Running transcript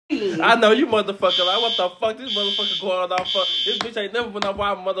shit. I know you motherfucker like, what the fuck? This motherfucker going off for. This bitch ain't never been on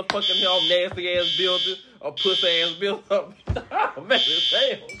my motherfucking home nasty ass building or pussy ass building. Oh, man, damn,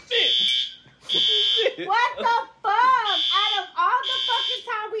 shit. What the fuck? Out of all the fucking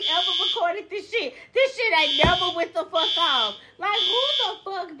time we ever recorded this shit ain't never went the fuck off. Like, who the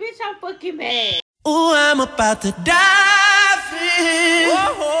fuck? Bitch, I'm fucking mad. Ooh, I'm about to dive in.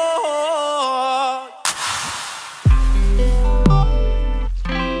 Whoa.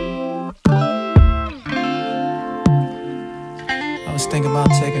 I was thinking about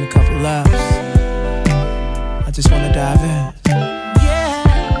taking a couple laps. I just wanna dive in.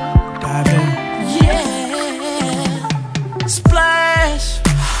 Yeah. Dive in. Yeah. Splash.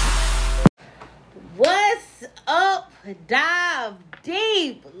 What's up, Dive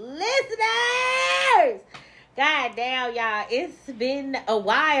Deep listeners? God damn, y'all, it's been a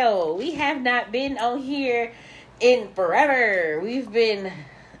while. We have not been on here in forever. We've been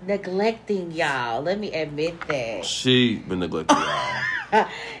neglecting y'all. Let me admit that. She been neglecting y'all.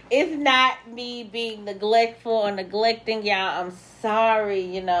 It's not me being neglectful or neglecting y'all. I'm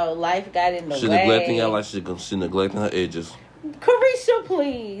sorry, life got in the way. She neglecting y'all like she neglecting her edges. Carisha,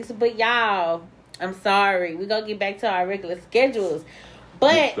 please. But y'all, I'm sorry. We're going to get back to our regular schedules.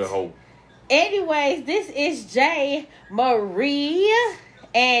 But anyways, this is J. Marie.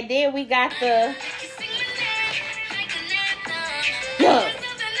 And then we got the...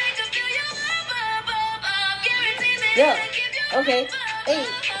 Yeah. Okay. Hey.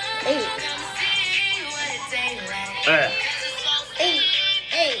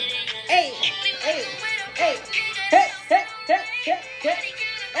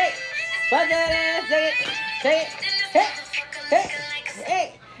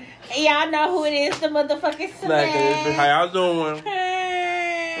 Hey, y'all know who it is, the motherfucking Snack. How y'all doing?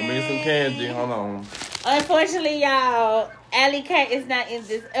 I need some candy. Hold on. Unfortunately, y'all, Allie K is not in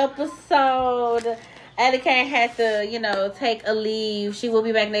this episode. Allie K had to, take a leave. She will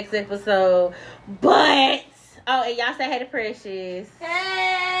be back next episode. But, and y'all say hey to Precious.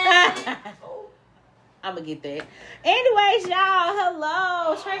 Hey! I'm gonna get that. Anyways, y'all,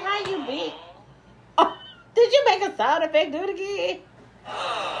 hello. Trey, how you been? Oh, did you make a sound effect? Do it again.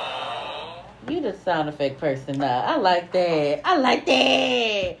 You the sound effect person now. I like that. All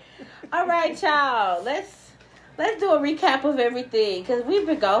right, y'all. Let's do a recap of everything because we've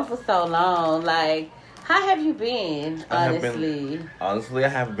been gone for so long. Like, how have you been? Honestly, I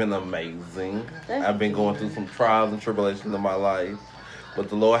have been amazing. I've been going through some trials and tribulations in my life, but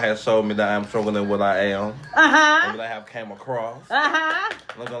the Lord has showed me that I'm stronger than what I am. And what I have came across. I'm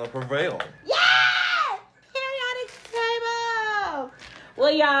gonna prevail. Yeah! Periodic table.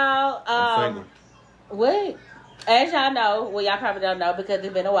 Well, y'all, what? As y'all know, y'all probably don't know because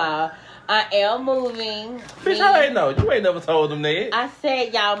it's been a while. I am moving. Bitch, I ain't know. You ain't never told them that. I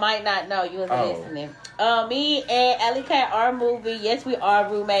said y'all might not know. You wasn't listening. Me and Allie K are moving. Yes, we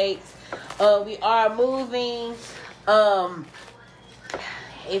are roommates. We are moving.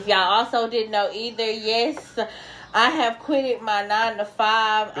 If y'all also didn't know either, yes, I have quitted my 9 to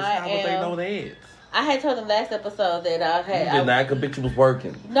 5. Bitch, how would they know that? I had told them last episode that I had. You did not, because bitch, you was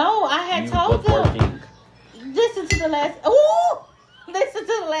working. No, I had told them. Working. Listen to the last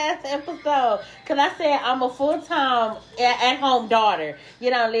episode. Because I said I'm a full-time at-home daughter.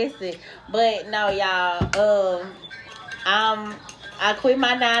 You don't listen. But no, y'all. I quit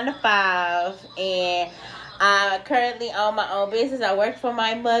my 9 to 5. And I currently own my own business. I work for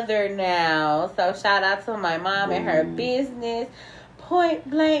my mother now. So shout out to my mom and her business. Point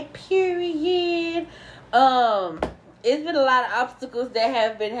blank, period. It's been a lot of obstacles that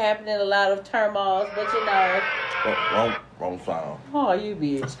have been happening, a lot of turmoils, but wrong sound. Oh, you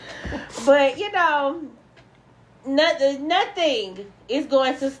bitch. But nothing is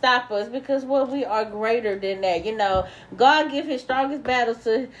going to stop us because we are greater than that. God gives his hardest battles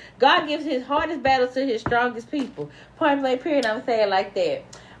to his strongest people. Point blank, period. I'm saying like that.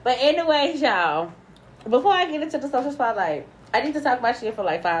 But anyways, y'all, before I get into the social spotlight, I need to talk my shit for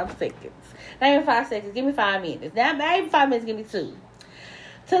like 5 seconds. Not even 5 seconds. Give me 5 minutes. Not even 5 minutes. Give me 2.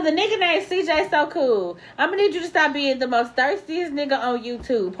 To the nigga named CJ So Cool, I'm going to need you to stop being the most thirstiest nigga on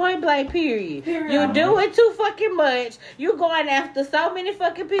YouTube. Point blank, period. You doing too fucking much. You going after so many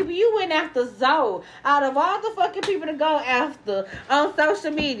fucking people. You went after Zoe. Out of all the fucking people to go after on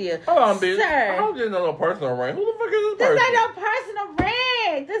social media. Hold on, bitch. Sir. I'm getting a little personal rant. Who the fuck is this person? This ain't no personal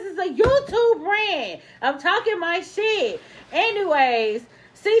rant. This is a YouTube rant. I'm talking my shit. Anyways,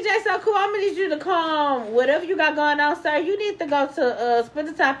 CJ So Cool, I'm gonna need you to calm whatever you got going on, sir. You need to go to Spit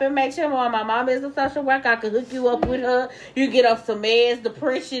the Top and make sure my mom is a social worker. I can hook you up with her. You get off some meds,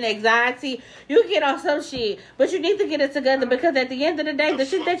 depression, anxiety. You get off some shit. But you need to get it together because at the end of the day, the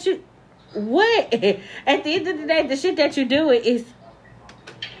shit that you what? At the end of the day, the shit that you doing is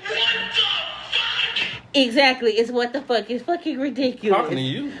exactly, it's what the fuck. It's fucking ridiculous. Talking to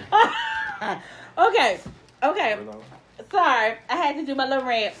you. Okay. Sorry, I had to do my little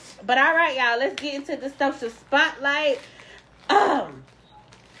rant. But all right, y'all, let's get into the social spotlight.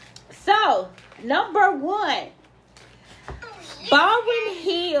 So, number 1. Baldwin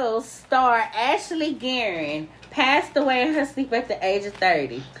Hills star Ashley Guerin passed away in her sleep at the age of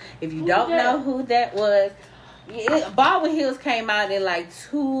 30. If you don't know who that was, Baldwin Hills came out in like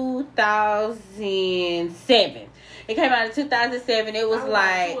 2007. It came out in 2007. It was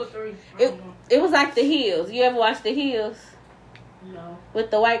like it was like The Hills. You ever watch The Hills? No.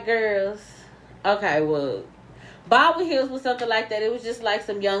 With the white girls. Okay, well, Baldwin Hills was something like that. It was just like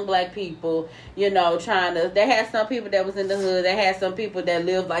some young black people, trying to. They had some people that was in the hood. They had some people that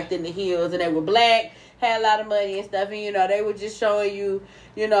lived like in the hills, and they were black, had a lot of money and stuff. And they were just showing you,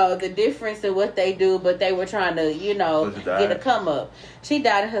 the difference in what they do. But they were trying to, get a come up. She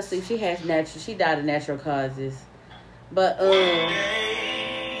died in her sleep. She died of natural causes. But So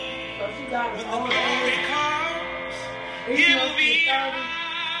she got an old age.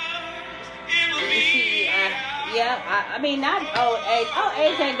 I mean, not old age. Old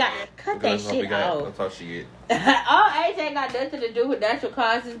age ain't got cut that shit out. That's all she get. Old age ain't got nothing to do with natural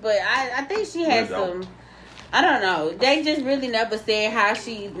causes, but I think she had some. I don't know. They just really never said how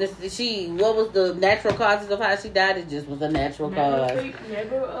she what was the natural causes of how she died. It just was a natural cause.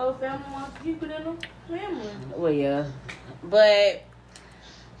 Never family wants to keep it in the family. Well, yeah, but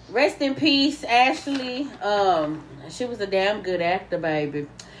rest in peace, Ashley. She was a damn good actor, baby.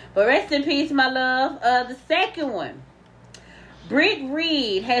 But rest in peace, my love. The second one. Britt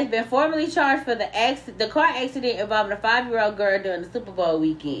Reed has been formally charged for the car accident involving a 5-year-old girl during the Super Bowl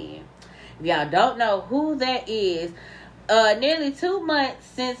weekend. If y'all don't know who that is, nearly 2 months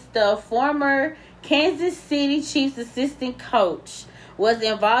since the former Kansas City Chiefs assistant coach was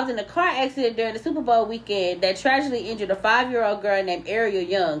involved in a car accident during the Super Bowl weekend that tragically injured a 5-year-old girl named Ariel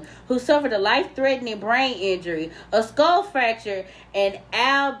Young, who suffered a life-threatening brain injury, a skull fracture, and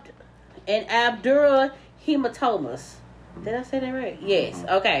abdural hematomas. Did I say that right? Yes.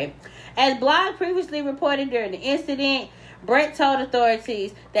 Okay. As Blog previously reported during the incident, Brett told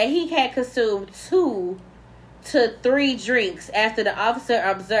authorities that he had consumed 2 to 3 drinks after the officer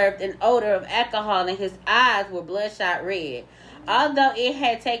observed an odor of alcohol and his eyes were bloodshot red. Although it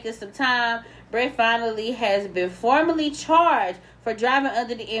had taken some time, Brett finally has been formally charged for driving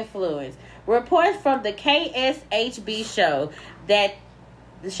under the influence. Reports from the KSHB shows that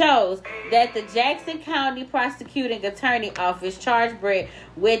the Jackson County Prosecuting Attorney Office charged Brett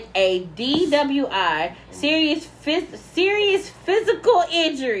with a DWI, serious physical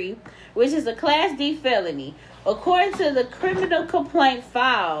injury, which is a Class D felony. According to the criminal complaint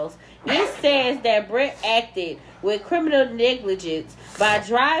files, it says that Brett acted with criminal negligence by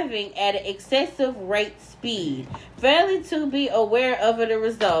driving at an excessive rate speed, failing to be aware of the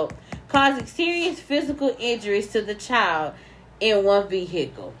result, causing serious physical injuries to the child in one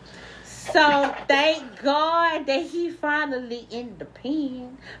vehicle. So thank God that he finally in the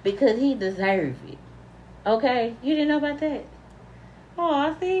pen because he deserved it. Okay, you didn't know about that?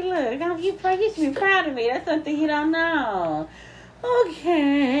 Oh, see, look, you should be proud of me. That's something you don't know.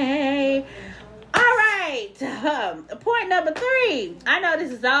 Okay. All right. Point number 3. I know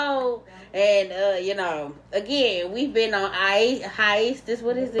this is old, and again, we've been on hiatus.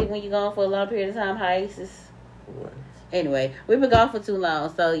 What is it when you're gone for a long period of time? Hiatus. What? Anyway, we've been gone for too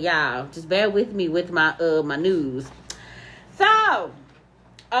long, so y'all just bear with me with my news. So,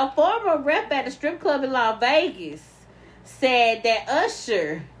 a former rep at a strip club in Las Vegas said that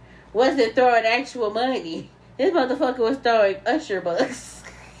Usher wasn't throwing actual money. This motherfucker was throwing Usher bucks.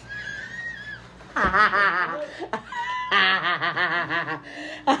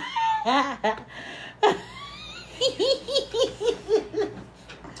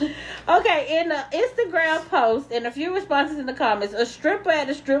 Okay, in an Instagram post and a few responses in the comments, a stripper at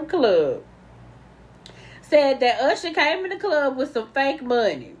a strip club said that Usher came in the club with some fake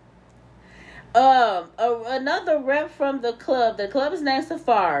money. Another rep from the club is named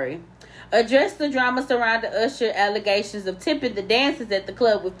Safari, addressed the drama surrounding Usher allegations of tipping the dancers at the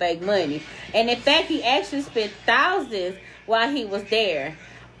club with fake money. And in fact, he actually spent thousands while he was there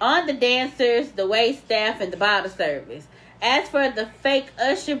on the dancers, the wait staff, and the bottle service. As for the fake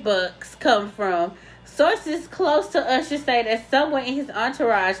Usher bucks come from, Sources close to Usher say that someone in his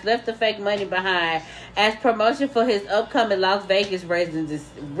entourage left the fake money behind as promotion for his upcoming Las Vegas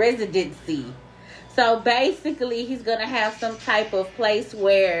residency. So basically, he's going to have some type of place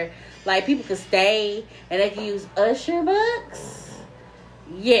where like people can stay and they can use Usher bucks.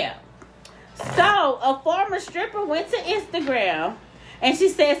 Yeah. So a former stripper went to Instagram and she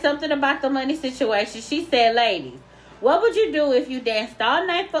said something about the money situation. She said, ladies, what would you do if you danced all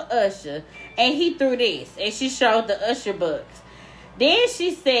night for Usher and he threw this? And she showed the Usher bucks. Then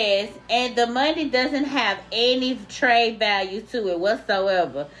she says, and the money doesn't have any trade value to it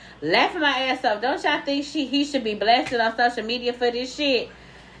whatsoever. Laughing my ass off. Don't y'all think he should be blasted on social media for this shit?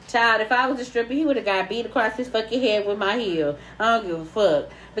 Child, if I was a stripper, he would have got beat across his fucking head with my heel. I don't give a fuck.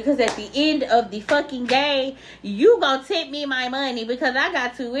 Because at the end of the fucking day, you gonna tip me my money because I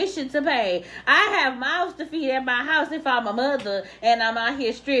got tuition to pay. I have mouths to feed at my house if I'm a mother and I'm out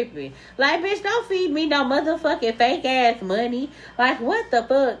here stripping. Like, bitch, don't feed me no motherfucking fake ass money. Like, what the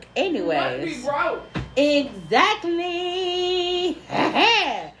fuck? Anyways. Exactly.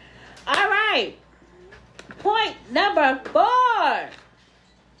 All right. Point number 4.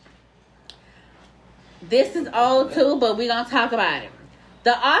 This is old too, but we're going to talk about it.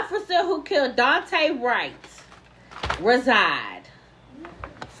 The officer who killed Daunte Wright resigned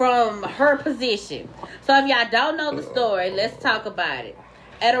from her position. So if y'all don't know the story, let's talk about it.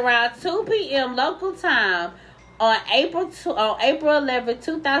 At around 2 p.m. local time on April 11,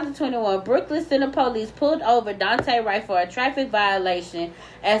 2021, Brooklyn Center Police pulled over Daunte Wright for a traffic violation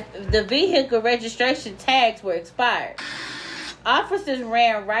as the vehicle registration tags were expired. Officers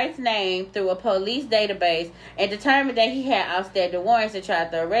ran Wright's name through a police database and determined that he had outstanding warrants and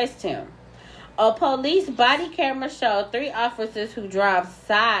tried to arrest him. A police body camera showed 3 officers who was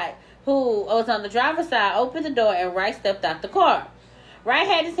on the driver's side opened the door and Wright stepped out the car. Wright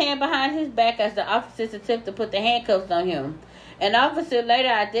had his hand behind his back as the officers attempted to put the handcuffs on him. An officer later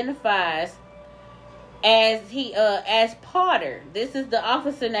identifies as Potter. This is the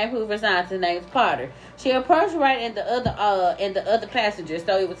officer name who resigned. His name is Potter. She approached Wright and the other passengers.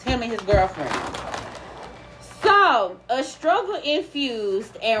 So it was him and his girlfriend. So a struggle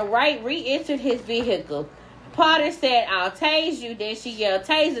infused and Wright re-entered his vehicle. Potter said, "I'll tase you." Then she yelled,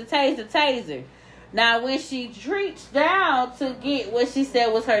 "Taser, taser, taser." Now, when she reached down to get what she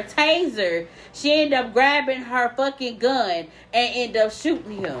said was her taser, she ended up grabbing her fucking gun and ended up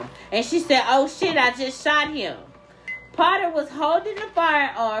shooting him. And she said, "Oh shit, I just shot him." Potter was holding the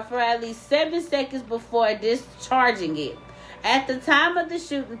firearm for at least 7 seconds before discharging it. At the time of the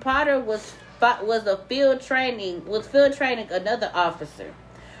shooting, Potter was field training another officer.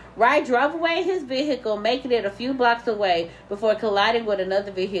 Wright drove away in his vehicle, making it a few blocks away before colliding with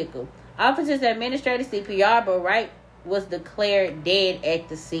another vehicle. Officers administered CPR, but Wright was declared dead at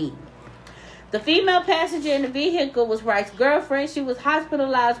the scene. The female passenger in the vehicle was Wright's girlfriend. She was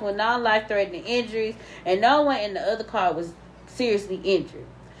hospitalized with non-life-threatening injuries, and no one in the other car was seriously injured.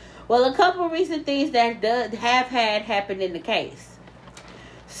 Well, a couple of recent things that have had happened in the case.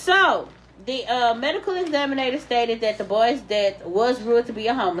 So, the medical examiner stated that the boy's death was ruled to be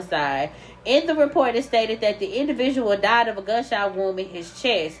a homicide. In the report, it stated that the individual died of a gunshot wound in his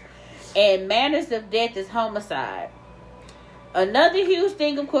chest, and manners of death is homicide. Another huge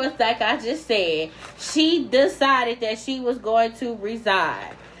thing, of course, like I just said, she decided that she was going to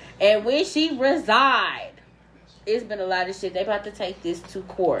resign. And when she resigned, it's been a lot of shit. They about to take this to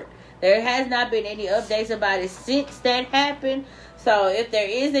court. There has not been any updates about it since that happened. So if there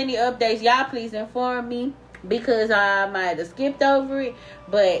is any updates, y'all please inform me, because I might have skipped over it.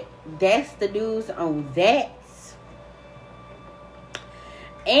 But that's the news on that.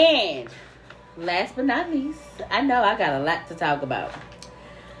 And last but not least, I know I got a lot to talk about.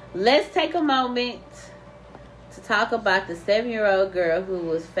 Let's take a moment to talk about the 7-year-old girl who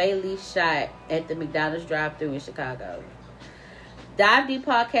was fatally shot at the McDonald's drive-thru in Chicago. Dive Deep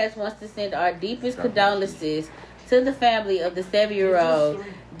Podcast wants to send our deepest condolences to the family of the 7-year-old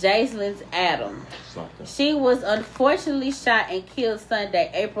Jayslyn Adams. She was unfortunately shot and killed Sunday,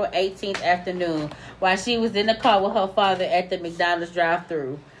 April 18th afternoon while she was in the car with her father at the McDonald's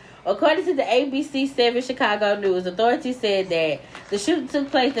drive-thru. According to the ABC 7 Chicago News, authorities said that the shooting took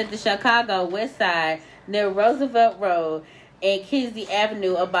place at the Chicago West Side near Roosevelt Road and Kinsey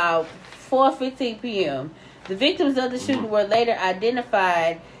Avenue about 4:15 p.m. The victims of the shooting were later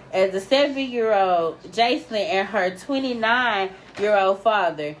identified as the 7-year-old Jayslyn and her 29-year-old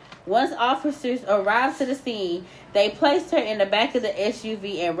father. Once officers arrived to the scene, they placed her in the back of the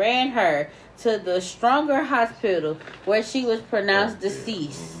SUV and ran her to the Stronger Hospital, where she was pronounced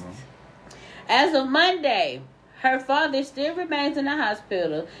deceased. As of Monday, her father still remains in the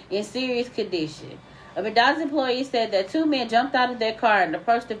hospital in serious condition. A McDonald's employee said that 2 men jumped out of their car and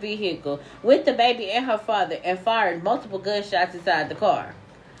approached the vehicle with the baby and her father and fired multiple gunshots inside the car.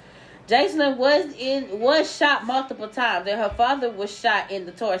 Jacelyn was shot multiple times, and her father was shot in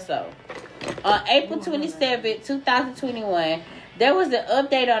the torso. On April 27, 2021, there was an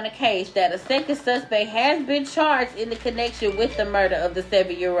update on the case that a second suspect has been charged in the connection with the murder of the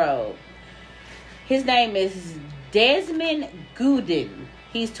 7-year-old. His name is Desmond Gooden.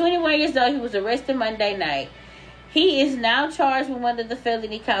 He's 21 years old. He was arrested Monday night. He is now charged with one of the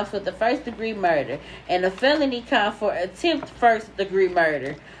felony counts for the first-degree murder and a felony count for attempt first-degree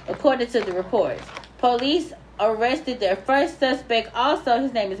murder, according to the reports. Police arrested their first suspect also.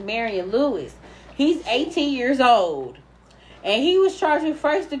 His name is Marion Lewis. He's 18 years old. And he was charged with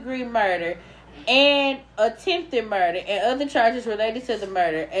first-degree murder and attempted murder and other charges related to the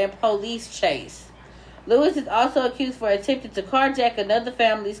murder and police chase. Lewis is also accused for attempting to carjack another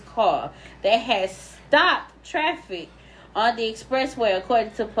family's car that had stopped traffic on the expressway,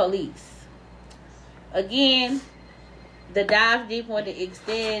 according to police. Again, the Dive Deep want to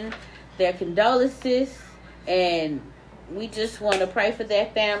extend their condolences, and we just want to pray for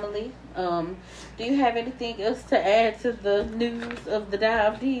that family. Do you have anything else to add to the news of the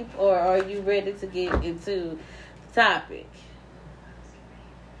Dive Deep, or are you ready to get into the topic?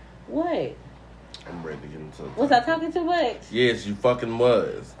 What? I'm ready to get into it. Was I talking too much? Yes, you fucking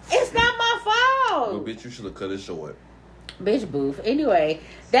was. It's not my fault. Well, bitch, you should have cut it short. Bitch booth. Anyway,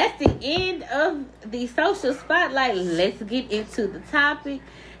 that's the end of the social spotlight. Let's get into the topic.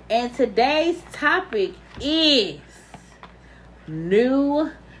 And today's topic is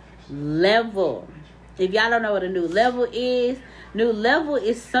new level. If y'all don't know what a new level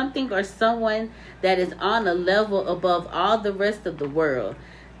is something or someone that is on a level above all the rest of the world.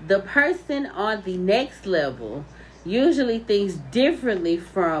 The person on the next level usually thinks differently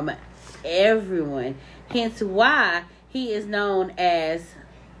from everyone. Hence why he is known as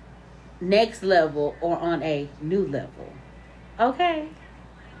next level or on a new level. Okay.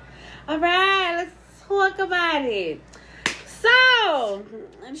 All right, let's talk about it. So,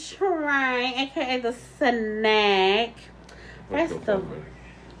 Shrine, aka the snack. First of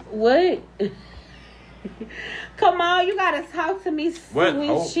what? Come on, you gotta talk to me, sweet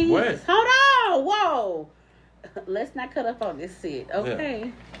cheeks. Hold on, whoa. Let's not cut up on this shit, okay?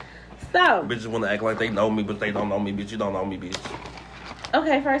 Yeah. So, bitches want to act like they know me, but they don't know me, bitch. You don't know me, bitch.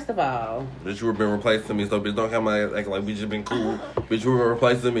 Okay, first of all, bitch, you have been replacing me, so bitch, don't come out acting like we just been cool. Bitch, you were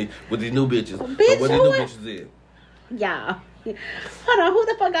replacing me with these new bitches. Bitch, so what these new bitches did? Y'all, hold on, who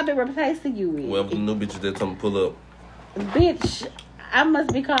the fuck I been replacing you with? Well, the new bitches did something pull up. Bitch, I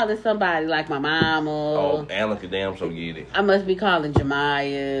must be calling somebody like my mama. Oh, Anna could damn so get it. I must be calling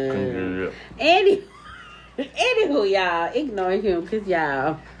Jemiah. Anywho, y'all, ignore him, because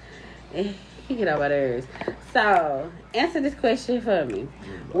y'all, he get on my nerves. So, answer this question for me.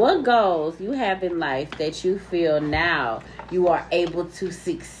 What goals you have in life that you feel now you are able to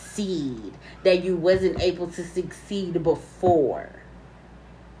succeed that you wasn't able to succeed before?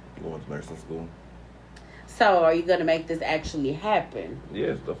 Going to nursing school. So, are you going to make this actually happen?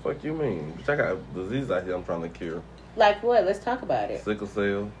 Yes, the fuck you mean? Bitch, I got a disease out here I'm trying to cure. Like what? Let's talk about it. Sickle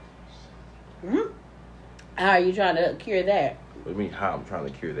cell. How are you trying to cure that? What do you mean, how I'm trying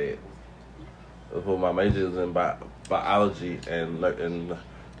to cure that? That's what my major is in biology and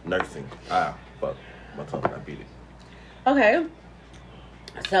nursing. Fuck. My tongue, I beat it. Okay.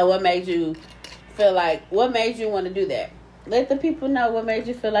 So what made you want to do that? Let the people know what made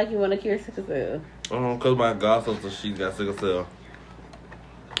you feel like you want to cure sickle cell. Because my god sister, she's got sickle cell.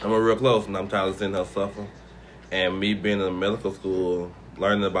 I'm real close, and I'm tired of seeing her suffer. And me being in medical school,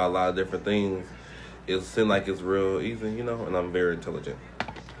 learning about a lot of different things, it seems like it's real easy, you know, and I'm very intelligent.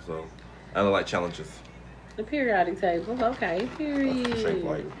 So, I don't like challenges. The periodic table, okay, period. Shape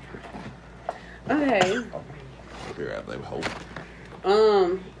like. Okay. Periodic table, hope.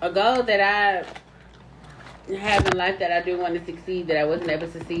 A goal that I have in life that I do want to succeed that I wasn't able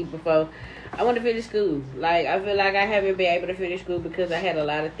to succeed before, I want to finish school. Like, I feel like I haven't been able to finish school because I had a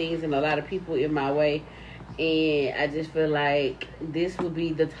lot of things and a lot of people in my way. And I just feel like this would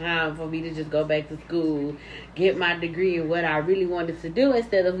be the time for me to just go back to school, get my degree in what I really wanted to do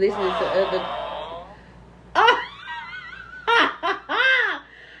instead of listening to other...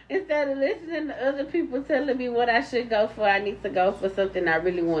 Instead of listening to other people telling me what I should go for, I need to go for something I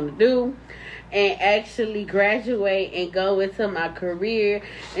really want to do and actually graduate and go into my career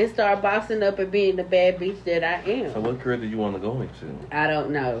and start bossing up and being the bad bitch that I am. So what career do you want to go into? I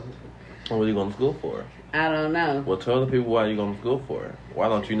don't know. What are you going to school for? I don't know. Well, tell the people why you're going to school for. Why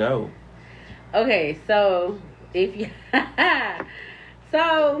don't you know? Okay, so if you...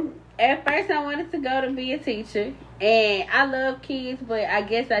 So, At first, I wanted to go to be a teacher, and I love kids, but I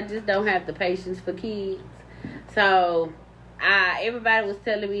guess I just don't have the patience for kids. So, everybody was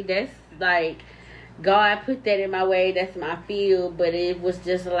telling me that's like God put that in my way. That's my field, but it was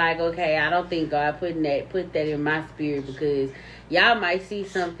just like, okay, I don't think God put that in my spirit, because y'all might see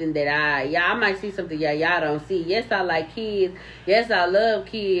something that y'all might see something y'all don't see. Yes, I like kids. Yes, I love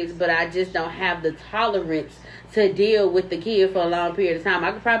kids, but I just don't have the tolerance to deal with the kid for a long period of time.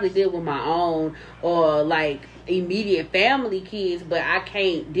 I could probably deal with my own or like immediate family kids, but I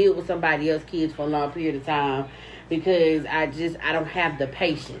can't deal with somebody else's kids for a long period of time because I don't have the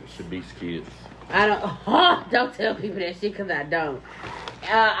patience. Should be kids. I don't tell people that shit because I don't.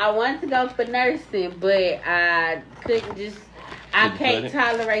 I wanted to go for nursing, but I couldn't I can't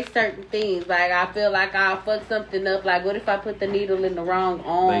tolerate certain things. Like, I feel like I'll fuck something up. Like, what if I put the needle in the wrong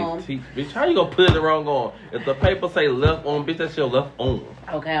arm? Bitch, how you gonna put it in the wrong arm? If the paper say left arm, bitch, that's your left arm.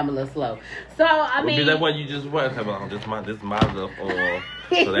 Okay, I'm a little slow. So, I mean... That one you just went, this is my left arm.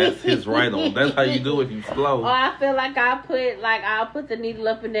 So that's his right arm. That's how you do it if you slow. Or I feel like I'll put the needle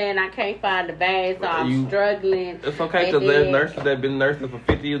up in there and I can't find the bag, so I'm struggling. It's okay, because there's nurses that been nursing for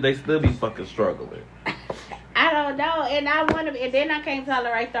 50 years, they still be fucking struggling. I don't know, and then I can't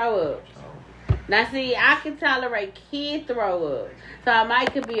tolerate throw up. Now, see, I can tolerate kid throw up, so I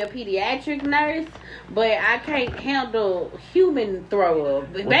could be a pediatric nurse, but I can't handle human throw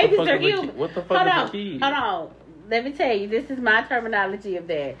up. Babies are human. What the fuck is a kid? Hold on. Let me tell you, this is my terminology of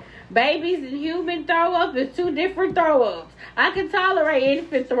that. Babies and human throw up is two different throw ups. I can tolerate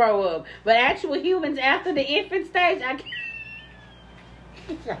infant throw up, but actual humans after the infant stage, I can't.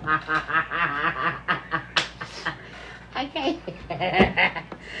 I can't.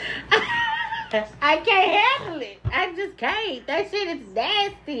 I can't handle it. I just can't. That shit is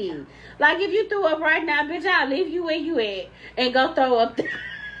nasty. Like, if you threw up right now, bitch, I'll leave you where you at and go throw up.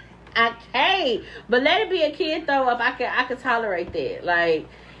 I can't. But let it be a kid throw up. I can tolerate that. Like,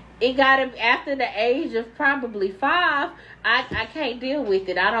 it gotta, after the age of probably 5, I can't deal with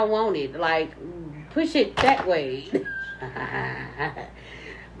it. I don't want it. Like, push it that way.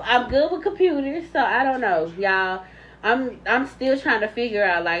 I'm good with computers, so I don't know, y'all. I'm still trying to figure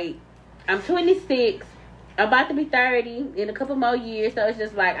out, like, I'm 26. I'm about to be 30 in a couple more years, so it's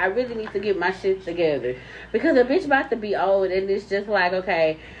just like I really need to get my shit together, because a bitch about to be old, and it's just like,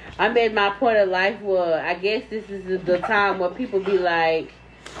 okay, I'm at my point of life where I guess this is the time where people be like,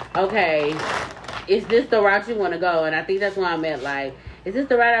 okay, is this the route you want to go? And I think that's why I'm at, like, is this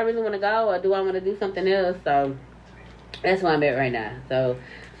the route I really want to go, or do I want to do something else? So that's where I'm at right now. So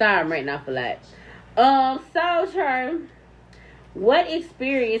sorry I'm ranting off a lot. So Charm, what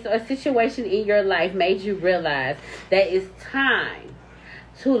experience or situation in your life made you realize that it's time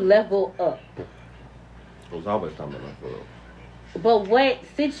to level up? It was always time to level up. But what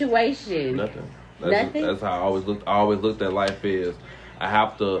situation? Nothing. Nothing? That's how I always looked. I always looked at life as I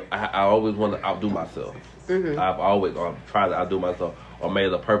always want to outdo myself. Mm-hmm. I've tried to outdo myself, or made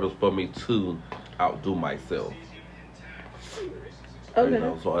it a purpose for me to outdo myself. Okay. You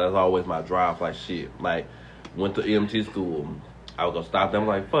know, so that's always my drive. Like, shit. Like, went to EMT school. I was gonna stop them.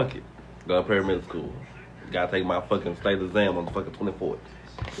 Like, fuck it. Go to paramedic school. Gotta take my fucking state exam on the fucking 24th.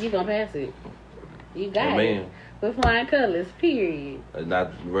 You gonna pass it. You got it. With flying colors, period. And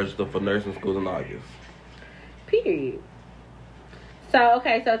not register for nursing school in August. Period. So,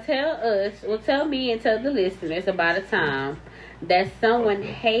 okay, so tell me and tell the listeners about a time that someone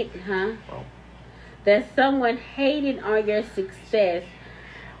that someone hated on your success,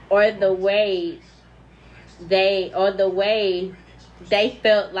 or the way they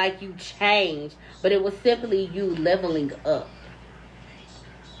felt like you changed, but it was simply you leveling up.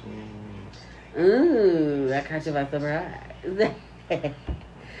 Ooh, I caught you by surprise.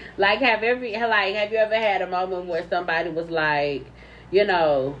 Like, have you ever had a moment where somebody was like, you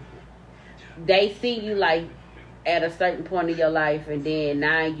know, they see you like at a certain point in your life, and then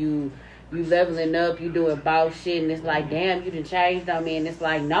now you leveling up, you doing boss shit, and it's like, damn, you done changed on me, and it's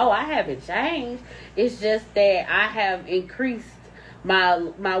like, no, I haven't changed. It's just that I have increased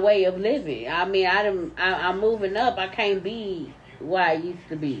my way of living. I mean, I'm moving up. I can't be what I used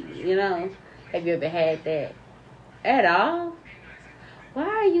to be, you know? Have you ever had that at all? Why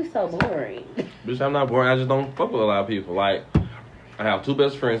are you so boring? Bitch, I'm not boring. I just don't fuck with a lot of people. Like, I have 2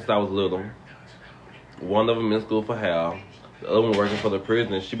 best friends since I was little. One of them in school for Hal. The other one working for the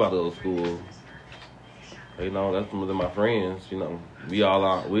prison, and she about to go to school. You know, that's some of my friends. You know, we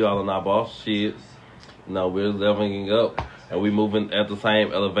all in our boss shit. You know, we're leveling up, and we moving at the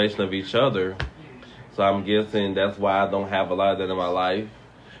same elevation of each other. So I'm guessing that's why I don't have a lot of that in my life,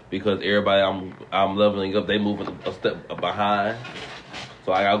 because everybody I'm leveling up, they moving a step behind. So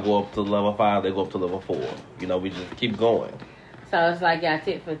So I gotta go up to level 5. They go up to level 4. You know, we just keep going. So it's like y'all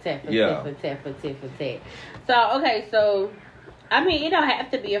tit for tat for tit for tat for tit for tat. So okay, so I mean, it don't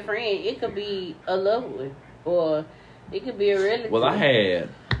have to be a friend. It could be a loved one, or it could be a relative. Well, I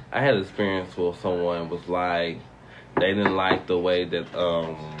had experience where someone was like, they didn't like the way that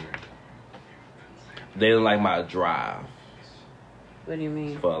they didn't like my drive. What do you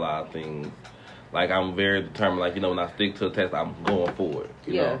mean? For a lot of things. Like, I'm very determined. Like, you know, when I stick to a test, I'm going for it.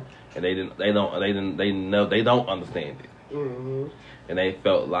 You know? And they don't understand it. Mm-hmm. And they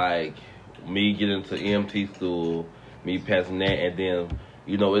felt like me getting to EMT school, me passing that, and then,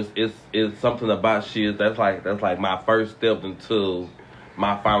 you know, it's something about shit that's like my first step into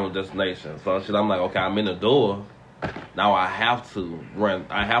my final destination. So shit, I'm like, okay, I'm in the door. Now I have to run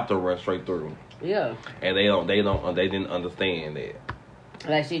straight through. Yeah. And they didn't understand that.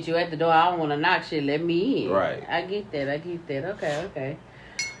 Like, shit, you at the door, I don't want to knock shit, let me in. Right. I get that. Okay.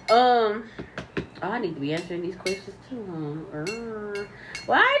 I need to be answering these questions too, huh?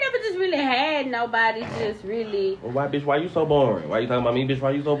 Well, I ain't never just really had nobody just really... Well, why, bitch, why you so boring? Why you talking about me, bitch,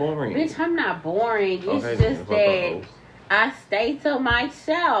 why you so boring? Bitch, I'm not boring. It's just that I stay to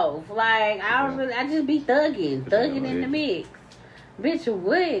myself. Like, I just be thugging in the mix. Bitch,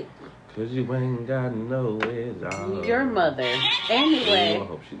 what? Cause you ain't got nowhere, dog. Your mother. Anyway. I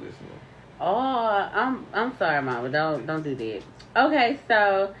hope she listening. Oh, I'm sorry, Mama. Don't do that. Okay,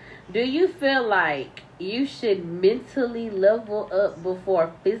 so do you feel like you should mentally level up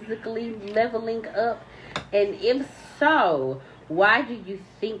before physically leveling up? And if so, why do you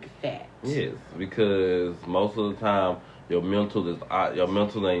think that? Yes, because most of the time your mental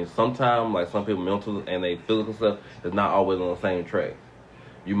ain't. Sometimes, like some people, mental and they physical stuff is not always on the same track.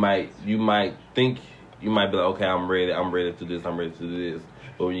 You might think, you might be like, okay, I'm ready to do this.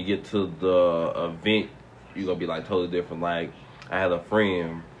 But when you get to the event, you're going to be like totally different. Like, I had a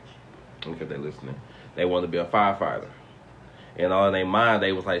friend, look if they're listening, they wanted to be a firefighter. And all in their mind,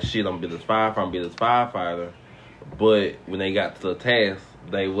 they was like, shit, I'm going to be this firefighter. But when they got to the task,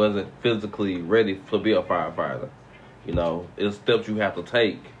 they wasn't physically ready to be a firefighter. You know, it's steps you have to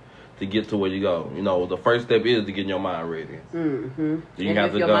take to get to where you go. You know, the first step is to get your mind ready. Mm-hmm. You and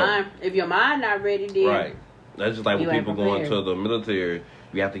have to go. If your mind not ready, then right. That's just like when people going to the military.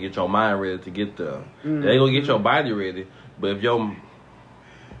 You have to get your mind ready to get there. Mm-hmm. They gonna get your body ready, but if your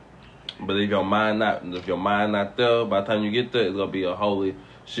mind not there, by the time you get there, it's gonna be a holy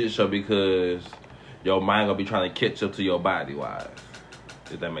shit show because your mind gonna be trying to catch up to your body wise.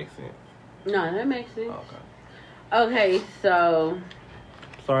 If that makes sense. No, that makes sense. Okay, so.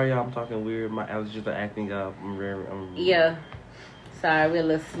 Sorry, y'all, I'm talking weird. My allergies are acting up. Yeah. Sorry, we're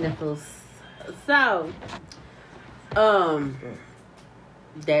little sniffles. So,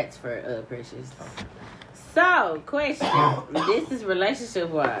 that's for Precious. So, question. This is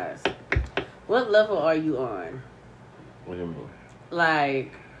relationship-wise. What level are you on? What do you mean?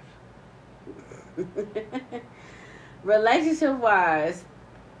 Like, relationship-wise,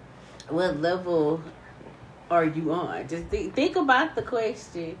 what level are you on? Just think about the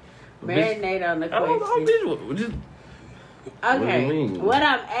question. Marinate on the question. Okay. What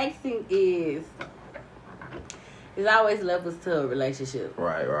I'm asking is always levels to a relationship.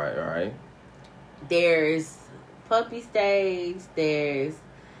 Right. There's puppy stage. There's.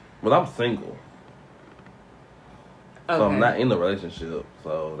 Well, I'm single. Okay. So I'm not in a relationship.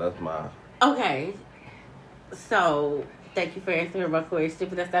 So that's my. Okay. So thank you for answering my question,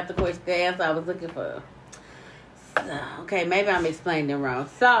 but that's not the answer I was looking for. Okay, maybe I'm explaining it wrong.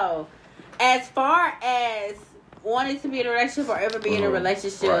 So, as far as wanting to be in a relationship or ever be in a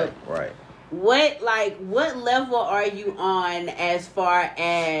relationship, right. What level are you on as far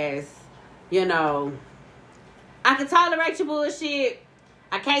as, you know, I can tolerate your bullshit,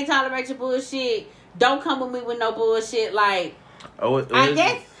 I can't tolerate your bullshit, don't come with me with no bullshit, like, I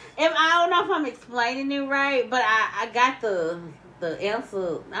guess, I don't know if I'm explaining it right, but I got the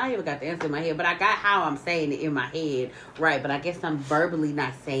answer. I don't even got the answer in my head, but I got how I'm saying it in my head, right? But I guess I'm verbally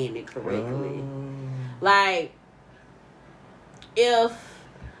not saying it correctly. Like,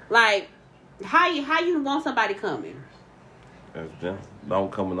 how you want somebody coming? That's them.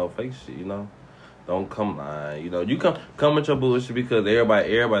 Don't come with no fake shit, you know. Don't come lying, you know. You come with your bullshit because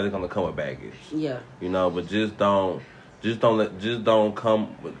everybody's gonna come with baggage. Yeah. You know, but just don't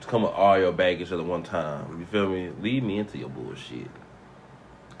come with all your baggage at one time. You feel me? Lead me into your bullshit.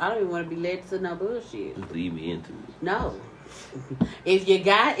 I don't even want to be led to no bullshit. Just lead me into it. No. If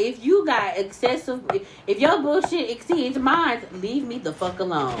you got excessive, if your bullshit exceeds mine, leave me the fuck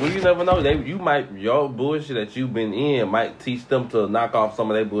alone. Well, you never know. Your bullshit that you've been in might teach them to knock off some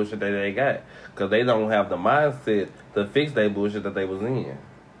of their bullshit that they got. Because they don't have the mindset to fix their bullshit that they was in.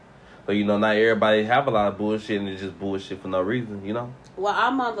 So, not everybody have a lot of bullshit and it's just bullshit for no reason, Well,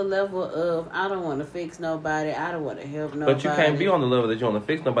 I'm on the level of I don't want to fix nobody. I don't want to help nobody. But you can't be on the level that you want to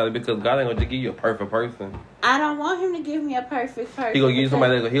fix nobody because God ain't going to give you a perfect person. I don't want him to give me a perfect person. He going to give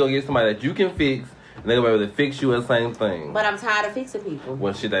you somebody that you can fix and they're going to be able to fix you the same thing. But I'm tired of fixing people.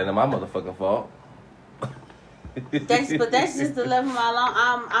 Well, shit ain't my motherfucking fault. That's just the level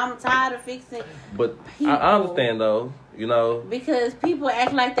I'm tired of fixing. But people. I understand though, because people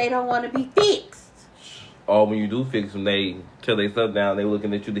act like they don't want to be fixed. Or when you do fix them, they tear their stuff down. They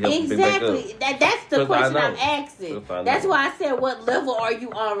looking at you to help them pick back up. Exactly. That's the question I'm asking. That's why I said, what level are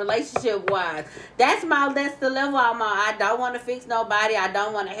you on relationship wise? That's the level I'm on. I don't want to fix nobody. I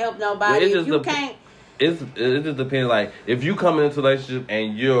don't want to help nobody. Well, it just depends. Like if you come into a relationship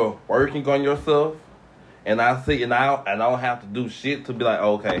and you're working on yourself. And I see, and I don't have to do shit to be like,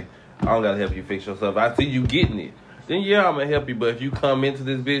 okay, I don't gotta help you fix yourself. I see you getting it. Then yeah, I'm gonna help you. But if you come into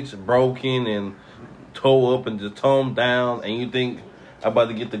this bitch broken and toe up and just tone down, and you think I'm about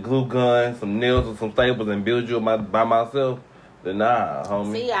to get the glue gun, some nails or some staples, and build you by myself, then nah,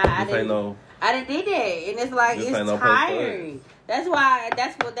 homie. See, I didn't did that, and it's like it's tiring. That's why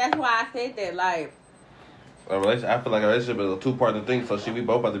I said that. Like. I feel like a relationship is a two-partner thing, so we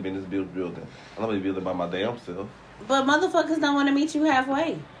both about to be in this building. I'm not going to be building by my damn self. But motherfuckers don't want to meet you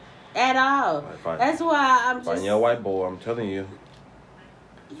halfway. At all. Right, that's why I'm just... Find your white boy, I'm telling you.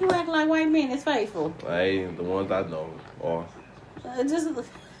 You act like white men is faithful. Hey, the ones I know are. Just...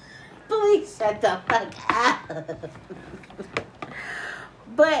 Please shut the fuck up.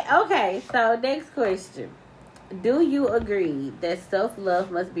 But, okay, so next question. Do you agree that self-love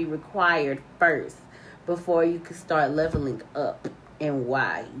must be required first before you can start leveling up, and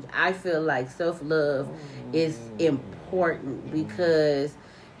why? I feel like self-love is important because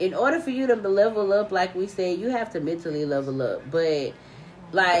in order for you to level up, like we said, you have to mentally level up. But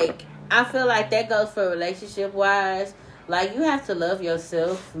like I feel like that goes for relationship wise. Like you have to love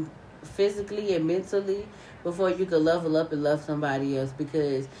yourself physically and mentally before you can level up and love somebody else.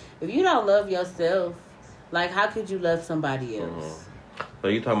 Because if you don't love yourself, like how could you love somebody else? So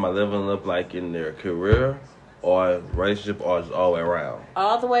you talking about leveling up like in their career or relationship or just all the way around?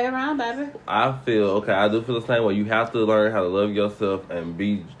 All the way around, baby. I do feel the same way. You have to learn how to love yourself and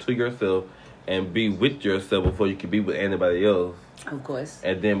be to yourself and be with yourself before you can be with anybody else. Of course.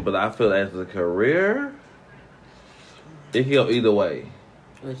 And then, but I feel as a career, it can go either way.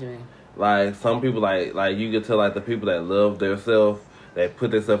 What you mean? Like some people, like you can tell, like the people that love themselves, that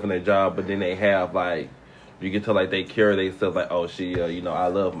put themselves in their job, but then they have like. You can tell, like, they carry themselves, like, oh, I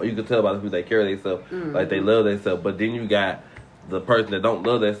love them. You can tell about who they carry themselves, like, they love themselves. But then you got the person that don't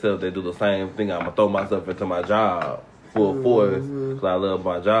love themselves, they do the same thing. I'm going to throw myself into my job full force because I love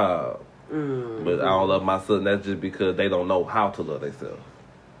my job. But I don't love myself, and that's just because they don't know how to love themselves.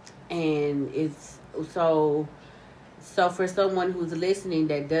 And it's, so for someone who's listening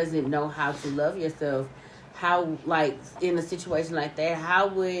that doesn't know how to love yourself, how, like, in a situation like that, how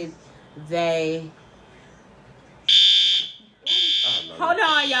would they... Hold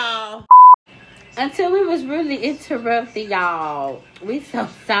on, y'all. Until we was really interrupted, y'all. We so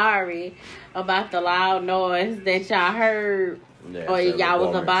sorry about the loud noise that y'all heard or y'all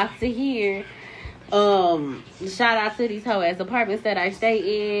was about to hear. Shout out to these whole ass apartments that I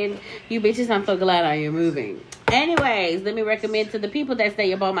stay in. You bitches, I'm so glad I am moving. Anyways, let me recommend to the people that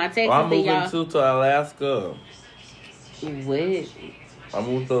stay up on my Texas. I'm moving to Alaska. What? I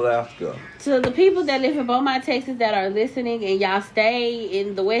moved to Alaska. To the people that live in Beaumont, Texas that are listening and y'all stay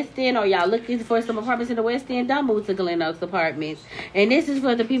in the West End or y'all looking for some apartments in the West End, don't move to Glen Oaks Apartments. And this is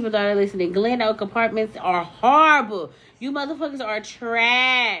for the people that are listening. Glen Oaks Apartments are horrible. You motherfuckers are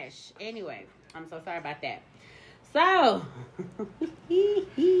trash. Anyway, I'm so sorry about that. So,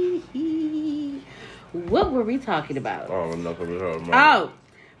 what were we talking about?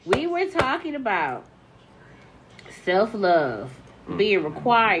 We were talking about self-love being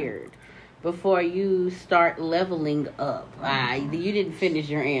required before you start leveling up. You didn't finish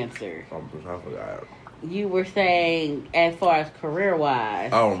your answer. I forgot. You were saying as far as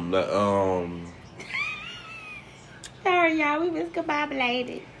career-wise. Sorry, y'all. We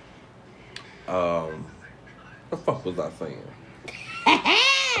miscombobulated. The fuck was I saying?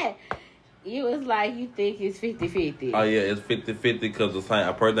 You was like, you think it's 50-50. Oh, yeah, it's 50-50 because the same.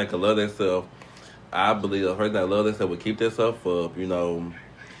 A person that can love themselves, I believe a person that loves themselves would keep themselves up,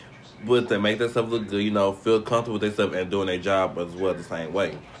 but they make themselves look good, feel comfortable with themselves and doing their job as well the same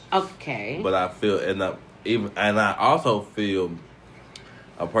way. Okay. But I feel, and I also feel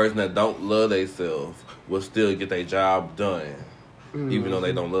a person that don't love themselves will still get their job done. Even though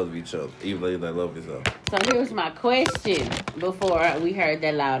they don't love each other. Even though they love each other. So here's my question before we heard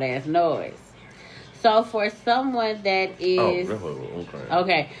that loud ass noise. So for someone that is...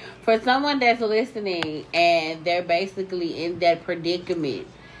 Okay. For someone that's listening and they're basically in that predicament,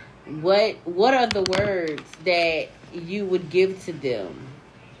 what are the words that you would give to them?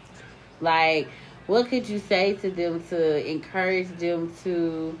 Like, what could you say to them to encourage them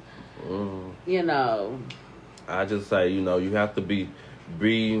to, I just say, you have to be,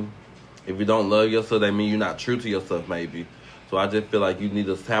 if you don't love yourself, that means you're not true to yourself, maybe. So I just feel like you need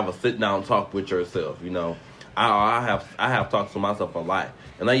to have a sit down talk with yourself. I have talked to myself a lot,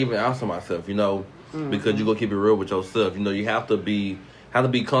 and I even answer myself, because you go keep it real with yourself. You have to be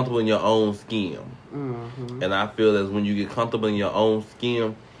comfortable in your own skin, and I feel that when you get comfortable in your own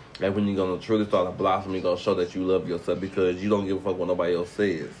skin, that's when you're gonna truly start to blossom. You're gonna show that you love yourself because you don't give a fuck what nobody else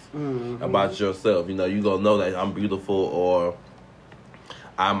says about yourself. You gonna know that I'm beautiful, or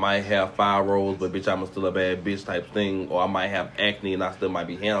I might have 5 rolls, but bitch, I'm still a bad bitch type thing, or I might have acne and I still might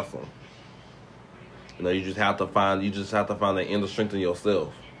be handsome. You just have to find that inner strength in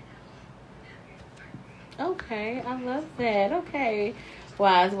yourself. Okay, I love that. Okay,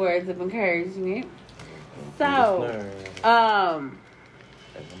 wise words of encouragement. So,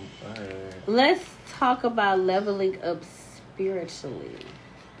 let's talk about leveling up spiritually.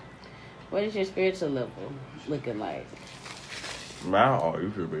 What is your spiritual level looking like? Now,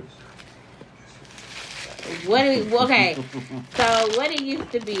 you should be. Okay, so what it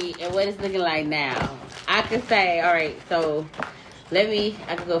used to be and what it's looking like now. I could say, all right, so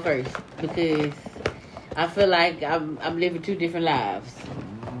I can go first because I feel like I'm living 2 different lives.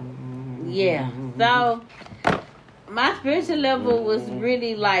 Yeah, so my spiritual level was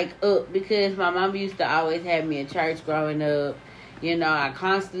really up because my mom used to always have me in church growing up. I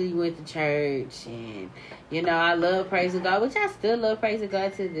constantly went to church and, I love praising God, which I still love praising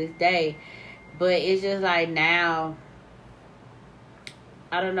God to this day. But it's just now,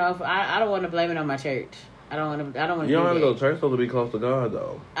 I don't know if I don't want to blame it on my church. I don't want to. You don't have to go to church to be close to God,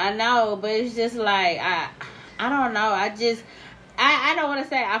 though. I know, but it's just I don't know. I don't want to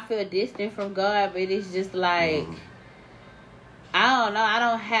say I feel distant from God, but it's just I don't know. I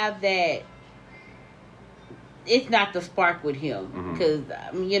don't have that. It's not the spark with Him because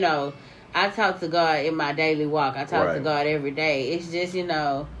I talk to God in my daily walk. I talk to God every day. It's just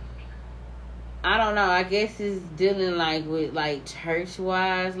I don't know. I guess it's dealing with church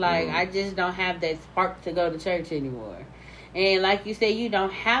wise. I just don't have that spark to go to church anymore. And like you said, you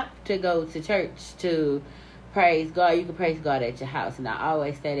don't have to go to church to praise God. You can praise God at your house. And I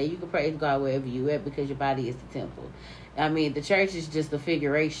always say that you can praise God wherever you at because your body is the temple. I mean, the church is just a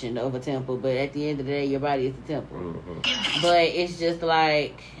figuration of a temple, but at the end of the day, your body is the temple. But it's just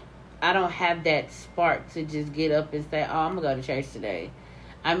I don't have that spark to just get up and say, oh, I'm going to go to church today.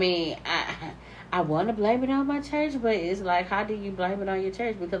 I mean, I want to blame it on my church, but it's how do you blame it on your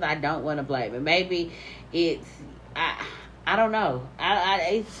church? Because I don't want to blame it. Maybe it's, I don't know.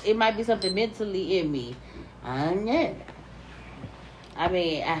 It might be something mentally in me. I don't know. I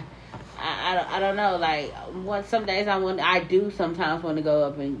mean, I don't know. Some days I do sometimes want to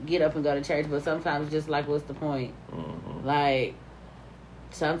get up and go to church, but sometimes just what's the point?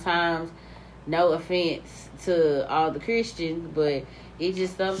 Sometimes, no offense to all the Christians, but it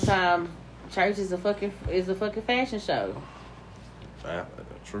just sometimes church is a fucking fashion show.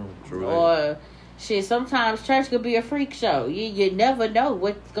 True. Or shit, sometimes church could be a freak show. You never know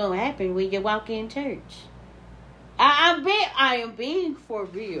what's gonna happen when you walk in church. I am being for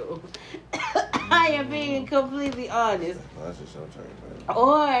real. I am being completely honest. That's just your church, man.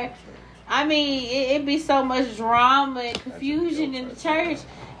 Or, I mean, it be so much drama and confusion in the church.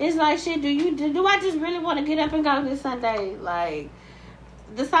 It's shit, do I just really want to get up and go this Sunday?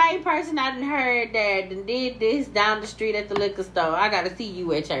 The same person I done heard that did this down the street at the liquor store, I gotta see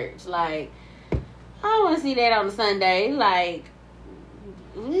you at church. I don't want to see that on a Sunday. I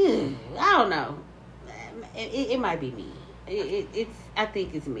don't know. It might be me. I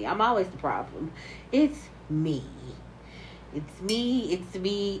think it's me. I'm always the problem. It's me. It's me.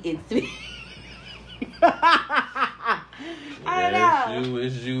 I don't know.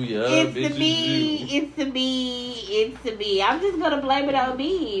 It's you, yeah. It's me. I'm just gonna blame it on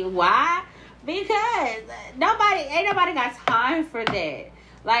me. Why? Because ain't nobody got time for that.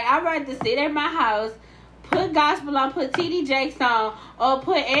 I'd rather sit at my house, put gospel on, put TD Jakes on, or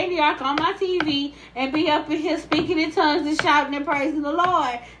put Andy Ark on my TV and be up in here speaking in tongues and shouting and praising the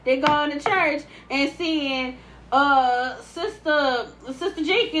Lord. They go to church and seeing Sister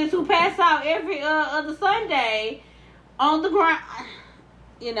Jenkins, who pass out every other Sunday on the ground.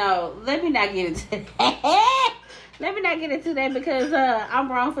 You know, let me not get into that. Let me not get into that because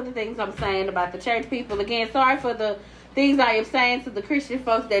I'm wrong for the things I'm saying about the church people. Again, sorry for the things I am saying to the Christian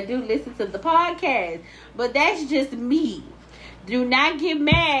folks that do listen to the podcast. But that's just me. Do not get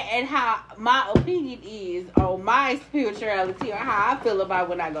mad at how my opinion is on my spirituality or how I feel about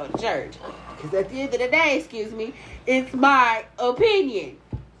when I go to church. Because at the end of the day, it's my opinion.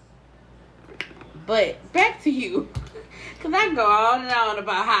 But back to you. Because I can go on and on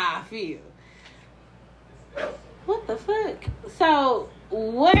about how I feel. What the fuck? So,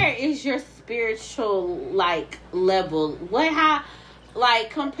 where is your spiritual, level?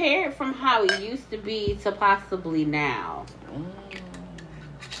 Compared from how it used to be to possibly now?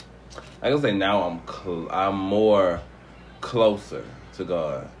 I can say now I'm more closer to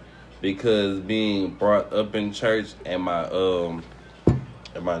God. Because being brought up in church and my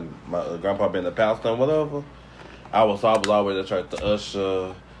grandpa being the pastor and whatever, I was always at church, the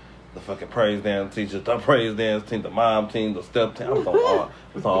usher, the fucking praise dance teacher, the praise dance team, the mom team, the step team. I was on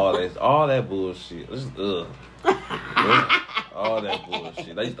all that bullshit. Just, all that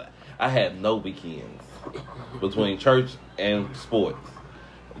bullshit. I had no weekends between church and sports.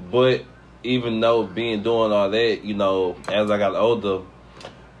 But even though doing all that, you know, as I got older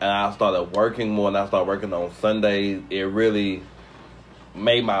and I started working more and I started working on Sundays, it really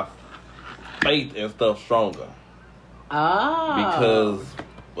made my faith and stuff stronger. Oh.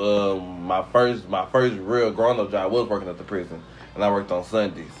 Because my first real grown up job was working at the prison, and I worked on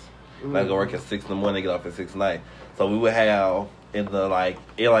Sundays. And I go work at 6 in the morning, get off at 6 at night. So we would have in the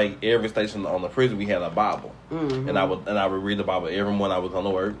every station on the prison we had a Bible, and I would read the Bible every morning I was on the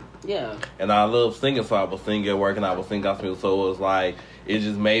work. Yeah. And I love singing, so I was singing at work and I was singing gospel music. So it was it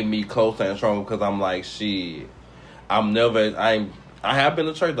just made me closer and stronger because I'm like, shit, I have been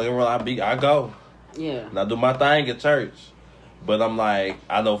to church. Don't get me wrong, I go. Yeah. And I do my thing at church. But I'm like,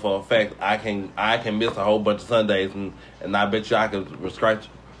 I know for a fact I can miss a whole bunch of Sundays and I bet you I can recite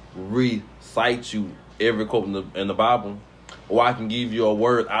you every quote in the Bible. Or I can give you a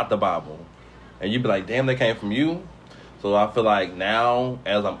word out the Bible. And you'd be like, damn, that came from you? So I feel like now,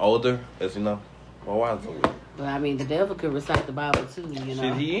 as I'm older, as you know, my wife's older. But I mean, the devil could recite the Bible too, you know.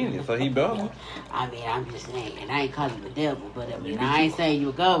 Shit, he in it, so he better. I mean, I'm just saying, and I ain't calling you the devil, but I mean, I ain't saying you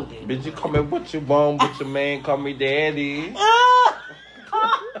a golden. Bitch, you call me what you want, but your man call me daddy.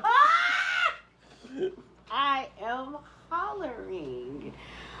 I am hollering.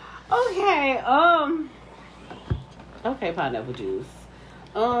 Okay, okay, pineapple juice.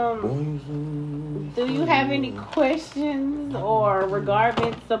 Do you have any questions or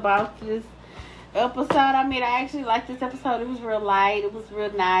regardments about this episode? I mean, I actually liked this episode. It was real light. It was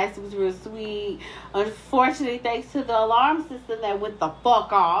real nice. It was real sweet. Unfortunately, thanks to the alarm system that went the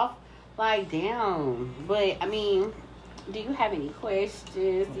fuck off. Damn. But, I mean, do you have any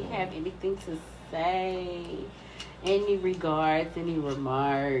questions? Do you have anything to say? Any regards? Any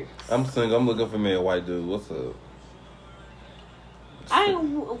remarks? I'm single. I'm looking for me a white dude. What's up?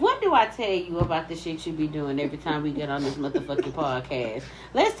 What do I tell you about the shit you be doing every time we get on this motherfucking podcast?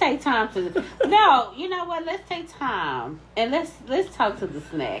 Let's take time to... No, you know what? Let's take time. And let's talk to the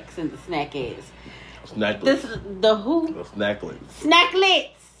snacks and the snackettes. Snacklets. The who? The snacklets.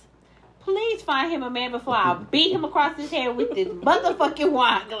 Snacklets. Please find him a man before I beat him across his head with this motherfucking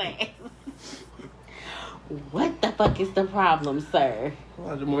wine glass. What the fuck is the problem, sir?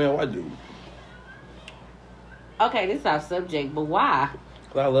 White dude. Okay, this is our subject, but why?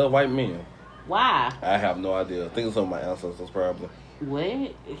 Because I love white men. Why? I have no idea. I think it's some of my ancestors, probably.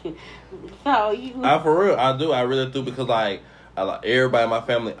 What? So you... For real, I do. I really do because, I like everybody in my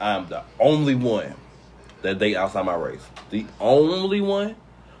family, I'm the only one that date outside my race. The only one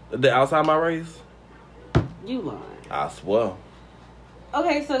that date outside my race? You lying. I swear.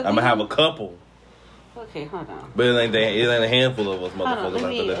 Okay, so... I'm going to have a couple. Okay, hold on. But it ain't a handful of us motherfuckers out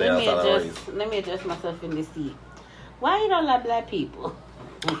there that date outside our race. Let me adjust myself in this seat. Why you don't like black people?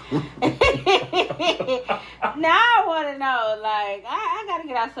 Now I want to know, I got to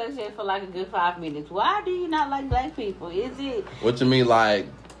get out subject for a good 5 minutes. Why do you not like black people? Is it... What you mean,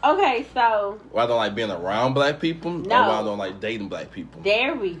 Okay, so... Why I don't like being around black people? No. Or why I don't like dating black people?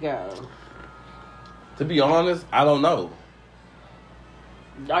 There we go. To be honest, I don't know.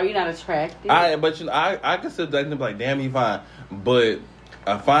 Are you not attracted? I consider black people damn, he fine. But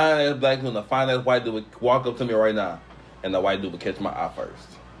a fine ass black dude and a fine ass white dude would walk up to me right now, and the white dude would catch my eye first.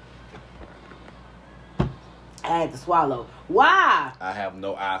 had to swallow. Why?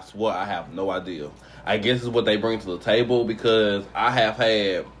 I swear I have no idea. I guess it's what they bring to the table because I had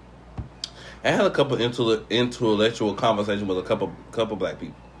a couple intellectual conversations with a couple black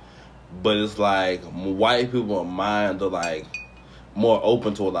people. But it's like white people mind are like more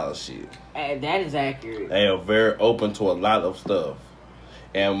open to a lot of shit. And that is accurate. They are very open to a lot of stuff.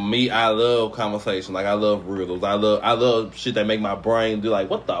 And me, I love conversation. Like I love riddles. I love shit that make my brain do like,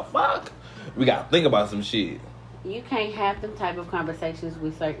 what the fuck? We gotta think about some shit. You can't have them type of conversations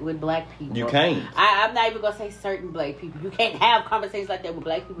with black people. You can't. I'm not even gonna say certain black people. You can't have conversations like that with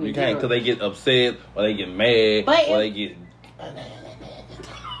black people. You can't because they get upset or they get mad or they get.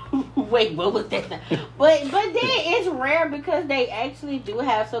 Wait, what was that? But then it's rare because they actually do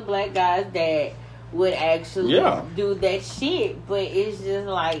have some black guys that would actually do that shit. But it's just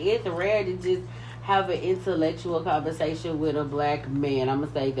like it's rare to just have an intellectual conversation with a black man. I'm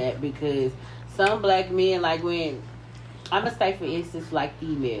gonna say that because some black men, like when I'm gonna say for instance, like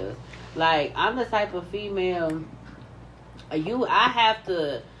females, like I'm the type of female. We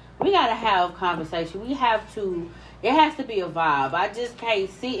gotta have conversation. It has to be a vibe. I just can't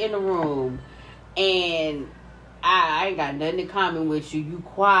sit in the room and I ain't got nothing in common with you. You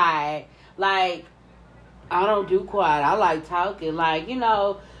quiet. Like, I don't do quiet. I like talking. Like,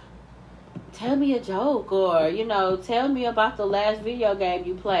 tell me a joke or, tell me about the last video game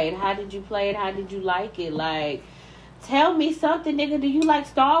you played. How did you play it? How did you like it? Like, tell me something, nigga. Do you like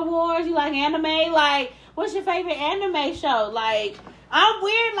Star Wars? You like anime? Like, what's your favorite anime show? Like, I'm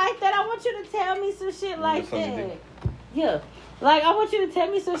weird like that. I want you to tell me some shit like that. Yeah. Like, I want you to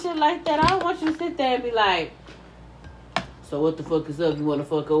tell me some shit like that. I don't want you to sit there and be like, so what the fuck is up? You want to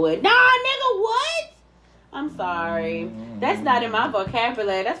fuck or what? Nah, nigga, what? I'm sorry. That's not in my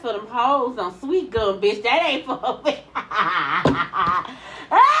vocabulary. That's for them hoes on Sweet Gum, bitch. That ain't for me.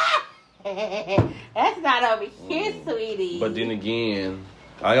 That's not over here, sweetie. But then again,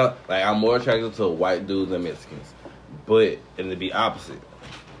 I'm more attracted to white dudes than Mexicans. But, and to be opposite.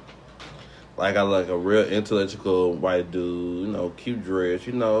 Like, I like a real intellectual white dude, cute dress,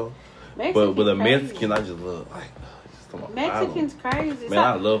 But with a Mexican, I just love, Mexicans crazy. Man,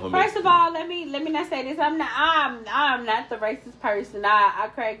 I love them. First of all, let me not say this. I'm not the racist person. I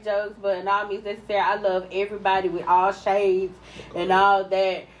crack jokes, but in all means necessary, I love everybody with all shades and all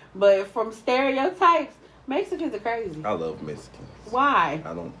that. But from stereotypes, Mexicans are crazy. I love Mexicans. Why?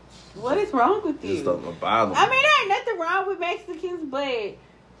 I don't. What is wrong with you? Just something about them. I mean, there ain't nothing wrong with Mexicans, but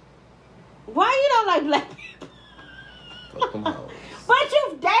why you don't like black people? Come on. But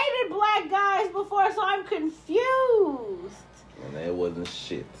you've dated black guys before, so I'm confused. And that wasn't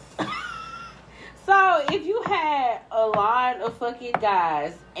shit. So, if you had a line of fucking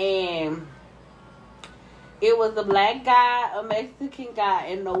guys, and it was the black guy, a Mexican guy,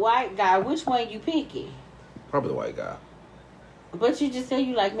 and the white guy, which one you picking? Probably the white guy. But you just said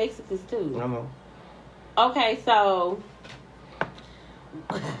you like Mexicans, too. I know. Okay, so...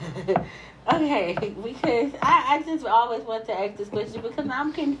 Okay, because I just always want to ask this question because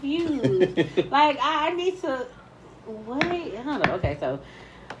I'm confused. Like, I need to... Wait, I don't know. Okay, so...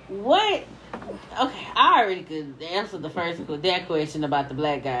 What... Okay, I already could answer that question about the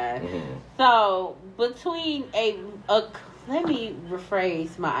black guy. Mm-hmm. So, between let me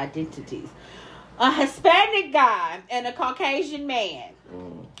rephrase my identities. A Hispanic guy and a Caucasian man.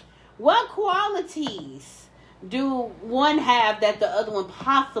 What qualities do one have that the other one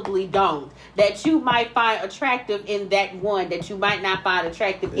possibly don't? That you might find attractive in that one that you might not find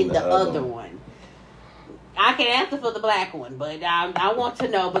attractive in the other one? I can answer for the black one, but I want to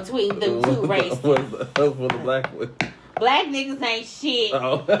know between the two races. For the black one. Black niggas ain't shit.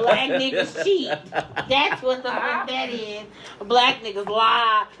 Oh. Black niggas cheat. That's what the fuck that is. Black niggas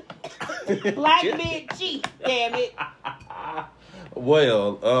lie. Black men cheat. Damn it.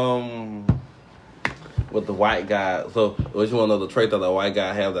 Well, with the white guy, so which one of the traits that the white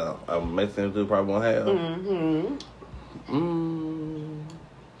guy have that a Mexican dude probably won't have?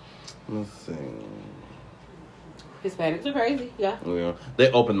 Let's see. Hispanics are crazy, yeah.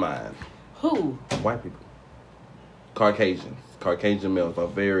 They open mind. Who? White people. Caucasian males are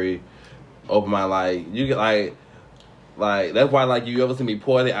very open mind. Like you get like that's why you ever see me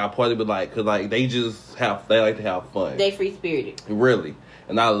party, I party with cause they like to have fun. They free spirited. Really.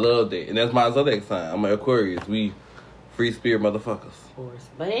 And I loved it. And that's my zodiac sign. I'm an Aquarius. We free spirit motherfuckers. Of course.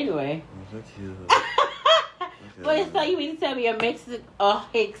 But anyway. Thank you. But so you mean to tell me a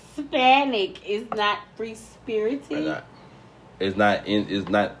Hispanic is not free spirited? It's not.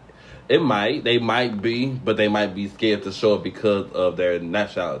 They might be, but they might be scared to show it because of their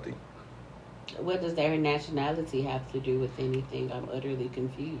nationality. What does their nationality have to do with anything? I'm utterly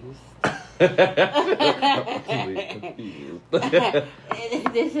confused.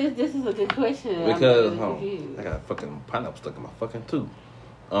 This is a good question. Because I got a fucking pineapple stuck in my fucking tooth.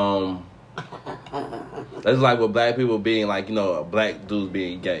 That's like with black people being like, you know, black dudes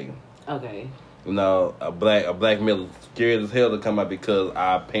being gay. Okay. You know, a black male is scared as hell to come out because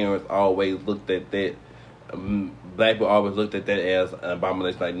our parents always looked at that. Black people always looked at that as an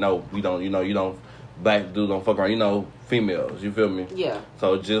abomination. Like, no, we don't. You know, you don't. Black dudes don't fuck around. You know, females. You feel me? Yeah.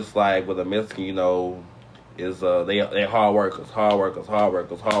 So just like with a Mexican, you know, is they hard workers.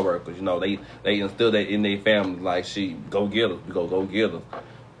 You know, they instill that in their family. Like, go get us. We go get us.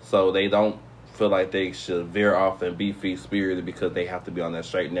 So they don't feel like they should veer off and be free spirited because they have to be on that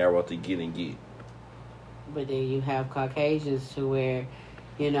straight and narrow to get and get. But then you have Caucasians to where,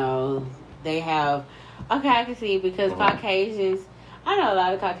 you know, they have. Okay, I can see because Caucasians. I know a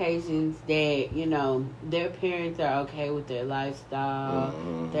lot of Caucasians that, you know, their parents are okay with their lifestyle.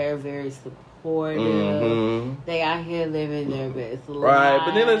 They're very supportive. They out here living their best life. Right,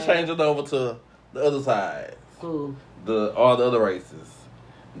 but then they change it over to the other side. Who? All the other races.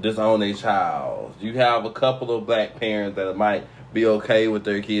 Disown their child. You have a couple of black parents that might be okay with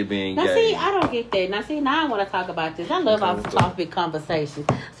their kid being now, gay. See, I don't get that. Now I want to talk about this. I love off-topic conversations.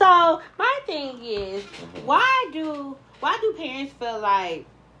 So, my thing is, why do parents feel like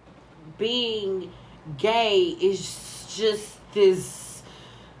being gay is just this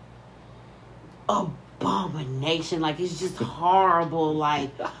abomination? Like, it's just horrible.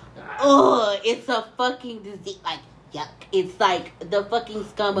 Like, it's a fucking disease. Like, yuck. It's like the fucking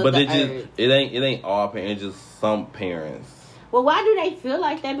scum of the earth. It ain't all parents. It's just some parents. Well, why do they feel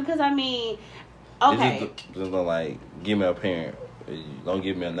like that? Because, I mean, okay. It's just like, give me a parent. Don't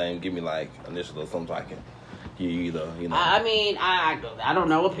give me a name. Give me, like, initial or something so I can hear you either, you know. I mean, I don't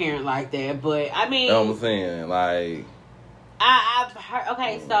know a parent like that, but, I mean. You know what I'm saying? Like. I've heard,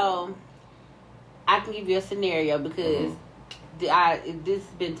 okay, so, I can give you a scenario because this has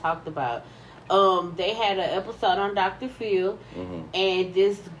been talked about. They had an episode on Dr. Phil, and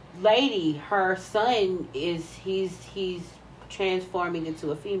this lady, her son he's transforming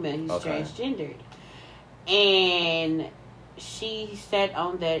into a female. He's transgendered. And she said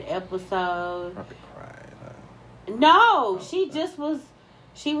on that episode, I could cry, huh? No, she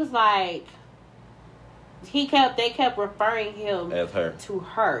was like, they kept referring him as her to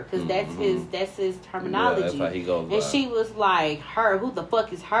her because that's his terminology. Yeah, that's how he goes. And she was like, her, who the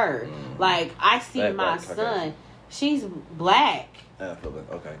fuck is her? Like, I see that my son. She's black.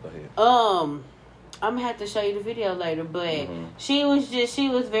 Okay, go ahead. I'm gonna have to show you the video later, but she was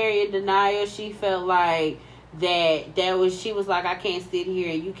very in denial. She felt like she was like, I can't sit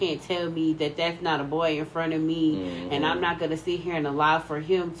here and you can't tell me that that's not a boy in front of me, and I'm not gonna sit here and allow for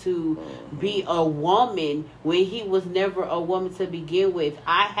him to be a woman when he was never a woman to begin with.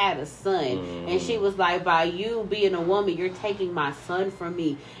 I had a son, and she was like, by you being a woman, you're taking my son from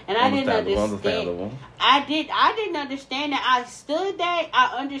me. And I didn't understand. I didn't understand that. I stood that.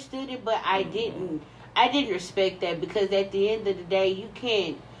 I understood it, but I didn't respect that because at the end of the day, you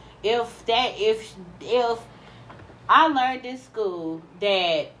can't. If I learned in school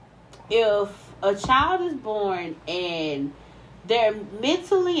that if a child is born and they're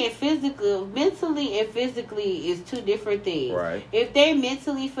mentally and physically is two different things. Right. If they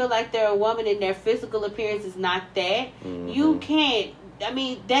mentally feel like they're a woman and their physical appearance is not that, you can't. I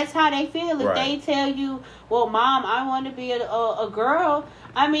mean, that's how they feel. If they tell you, well, Mom, I want to be a girl,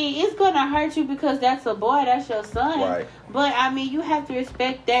 I mean, it's going to hurt you because that's a boy, that's your son. Right. But, I mean, you have to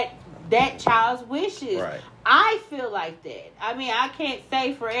respect that child's wishes. Right. I feel like that. I mean, I can't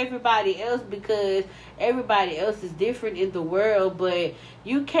say for everybody else because everybody else is different in the world, but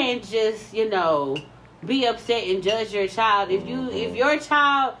you can't just, be upset and judge your child. If your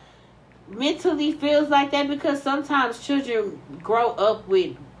child mentally feels like that, because sometimes children grow up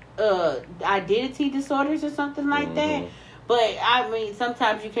with identity disorders or something like that. But, I mean,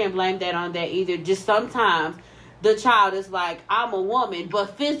 sometimes you can't blame that on that either. Just sometimes the child is like, I'm a woman,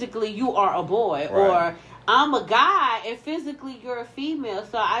 but physically you are a boy. Right. Or I'm a guy and physically you're a female.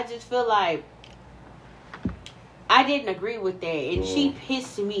 So I just feel like I didn't agree with that. And she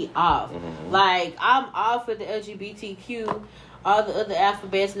pissed me off. Like, I'm all for the LGBTQ, all the other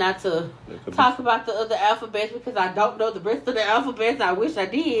alphabets, not to talk about the other alphabets because I don't know the rest of the alphabets. I wish I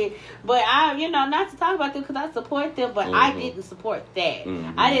did. But not to talk about them because I support them, but I didn't support that.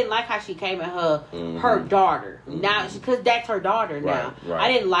 I didn't like how she came at her daughter. Now, because that's her daughter now. Right.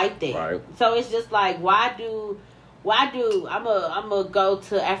 I didn't like that. Right. So it's just like, why do I'm a go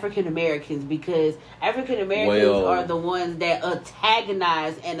to African Americans because African Americans are the ones that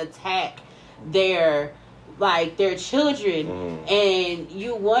antagonize and attack their children, and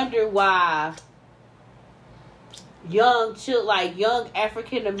you wonder why young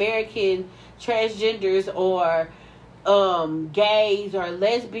African American transgenders or gays or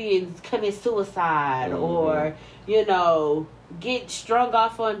lesbians commit suicide or get strung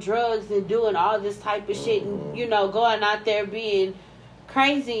off on drugs and doing all this type of shit and going out there being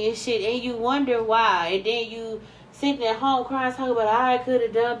crazy and shit, and you wonder why, and then you sitting at home crying, talking about I could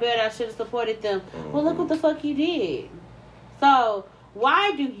have done better, I should have supported them. Well, look what the fuck you did. So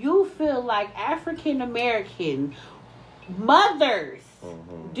why do you feel like African American mothers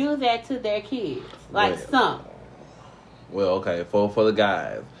do that to their kids? Some. Well, okay, for the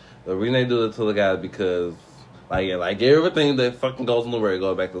guys, the reason they do it to the guys because like everything that fucking goes in the world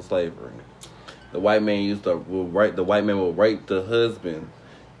goes back to slavery. The white man will rape the husband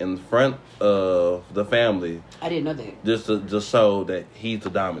in front of the family. I didn't know that. Just to show that he's the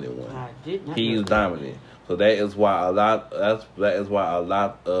dominant one. I did not. He's dominant. So that is why a lot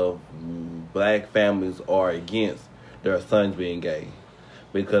of black families are against their sons being gay,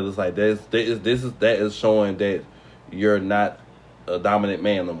 because it's like that is showing that you're not a dominant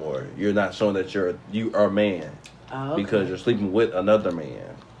man no more. You're not showing that you are a man because you're sleeping with another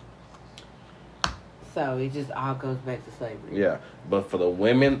man. So it just all goes back to slavery. Yeah, but for the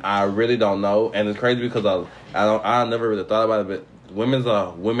women, I really don't know, and it's crazy because I never really thought about it. But women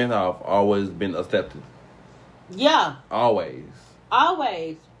have always been accepted. Yeah. Always.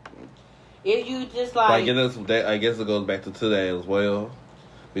 If you just I guess it goes back to today as well,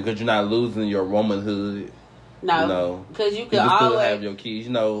 because you're not losing your womanhood. No, because you can always still have your kids.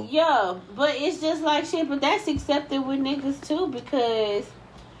 Yeah, but it's just like shit. But that's accepted with niggas too, because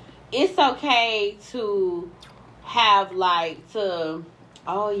it's okay to have my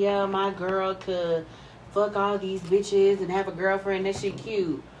girl could fuck all these bitches and have a girlfriend. That shit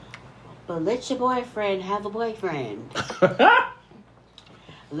cute. But let your boyfriend have a boyfriend.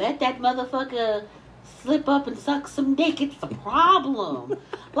 Let that motherfucker slip up and suck some dick. It's a problem.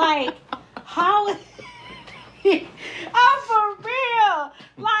 How? I'm for real.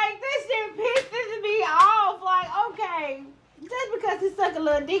 This shit pisses me off. Okay, just because he suck a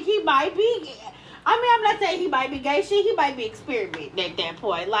little dick, he might be. I'm not saying he might be gay. Shit, he might be experimenting at that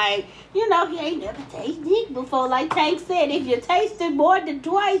point. He ain't never tasted dick before. Like Tank said, if you taste it more than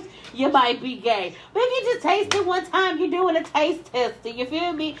twice, you might be gay. But if you just taste it one time, you're doing a taste tester. You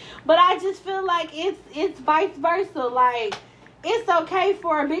feel me? But I just feel like it's vice versa. It's okay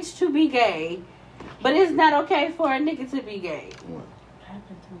for a bitch to be gay, but it's not okay for a nigga to be gay. What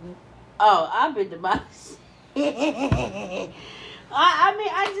happened to it? Oh, I've been demolished.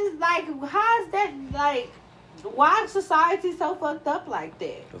 I just how is that why is society so fucked up like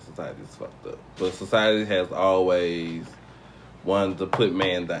that? The society's fucked up. But society has always wanted to put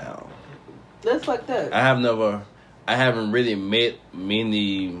man down. That's fucked up. I haven't really met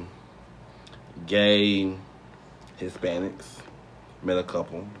many gay Hispanics. Met a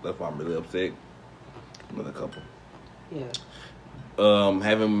couple. That's why I'm really upset. Met a couple. Yeah.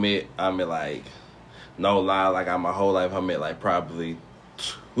 Haven't met, no lie, my whole life I met probably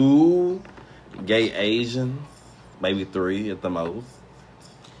 2 gay Asians, maybe 3 at the most.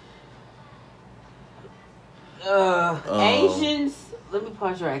 Asians, let me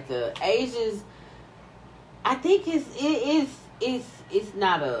pause right there. Asians, I think it's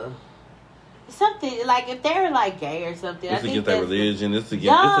not a something if they're gay or something. It's against their religion. It's against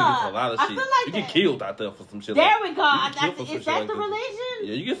a lot of shit. I feel like you get killed out there for some shit. There we go. Is that the religion?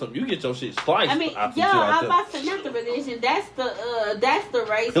 Yeah, you get your shit sliced. I'm about to say not the religion. That's the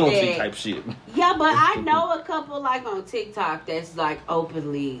race. Penalty type shit. Yeah, but I know a couple on TikTok that's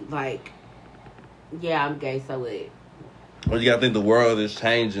openly yeah, I'm gay. So it. Well, you gotta think the world is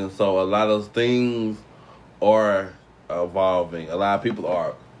changing, so a lot of things are evolving. A lot of people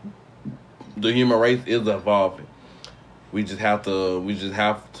are. The human race is evolving. We just have to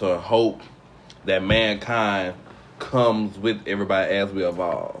hope that mankind comes with everybody as we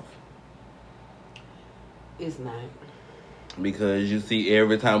evolve. It's not. Because you see,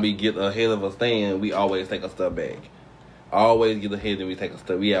 every time we get ahead of a stand, we always take a step back. Always get ahead and we take a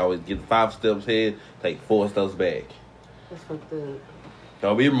step. We always get 5 steps ahead, take 4 steps back. That's fucked up.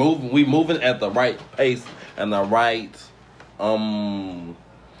 So we moving at the right pace and the right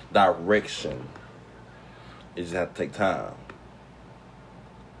direction. It just have to take time.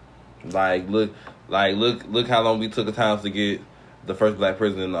 Look how long we took the time to get the first black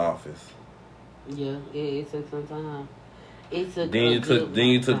president in the office. Yeah, it took some time. Then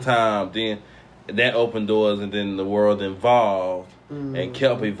you took time. Then that opened doors, and then the world evolved and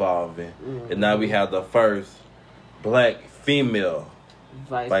kept evolving, and now we have the first black female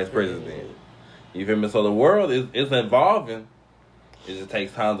vice president. You feel me? So the world is evolving. It just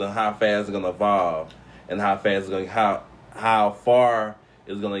takes time to how fast it's gonna evolve, and how fast it's gonna how far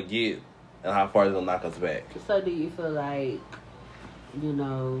it's gonna get, and how far it's gonna knock us back. So do you feel like, you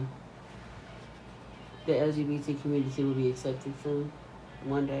know, the LGBT community will be accepted soon,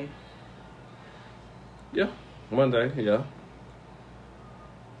 one day? Yeah, one day. Yeah.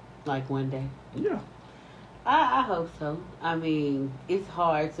 Like one day. Yeah. I hope so. I mean, it's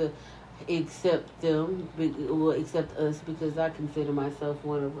hard to accept them, accept us, because I consider myself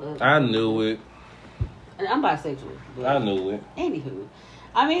one of us. I knew it. And I'm bisexual. I knew it. Anywho,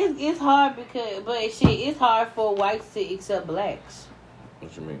 I mean, it's hard it's hard for whites to accept blacks.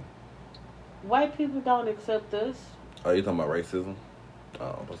 What you mean? White people don't accept us. Oh, you talking about racism?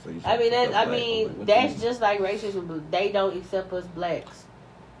 Oh, that's just like racism. But they don't accept us blacks.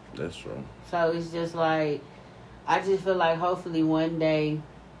 That's true. So it's just like, I just feel like hopefully one day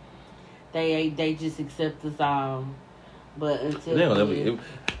they just accept us all. But until then,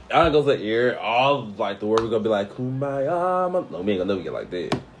 I ain't gonna say all like the world gonna be like kumbaya. No, we ain't gonna never get like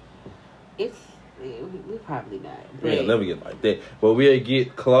that. We probably not. We ain't never get like that. But we'll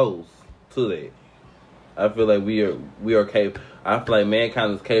get close to that. I feel like we are capable. I feel like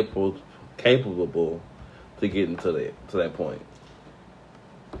mankind is capable to getting to that point.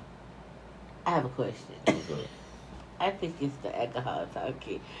 I have a question. I think it's the alcohol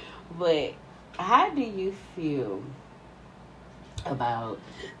talking. But how do you feel about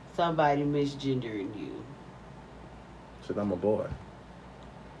somebody misgendering you? Shit, I'm a boy.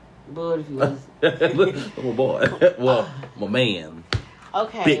 But if you was... I'm a boy. Well, I'm a man.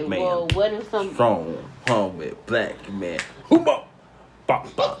 Okay, big man. Well, what if some... Strong, hungry, black man. So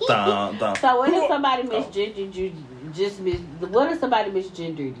what if somebody misgendered you, what if somebody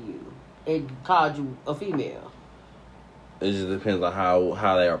misgendered you and called you a female? It just depends on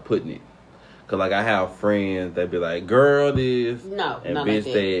how they are putting it. Cause like I have friends that be like, girl this, and bitch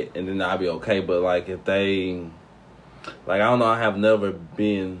that, and then I'll be okay. But like if they, like I don't know, I have never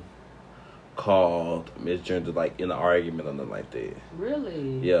been called misgendered like in an argument or nothing like that.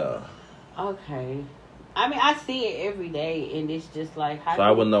 Really? Yeah. Okay. I mean, I see it every day, and it's just like...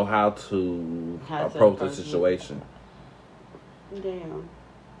 I wouldn't know how to approach the situation. Damn.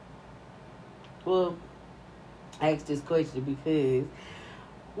 Well, I asked this question because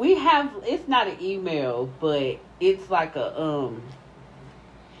we have... It's not an email, but it's like a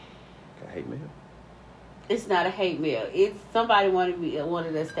hate mail? It's not a hate mail. It's somebody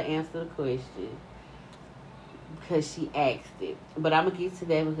wanted us to answer the question because she asked it. But I'm going to get to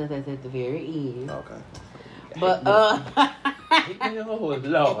that because that's at the very end. Okay. But, Lord. Hate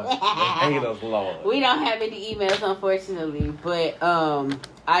us, Lord. We don't have any emails, unfortunately. But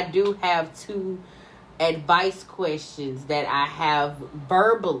I do have 2 advice questions that I have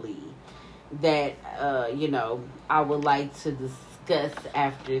verbally that, I would like to discuss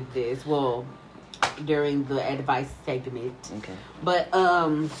after this. Well, during the advice segment. Okay. But,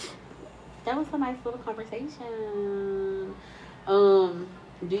 that was a nice little conversation.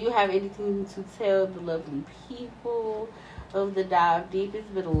 Do you have anything to tell the lovely people of the Dive Deep? It's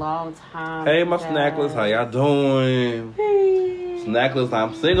been a long time. Hey, my Snacklers, how y'all doing? Hey. Snacklers,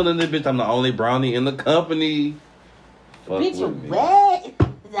 I'm single in this bitch. I'm the only brownie in the company. Fuck bitch, with me. what?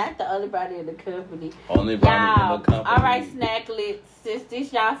 That's the only brownie in the company. Only brownie in the company. All right, Snacklets, since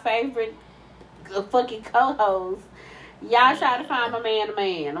this y'all favorite fucking co-host, y'all try to find my man a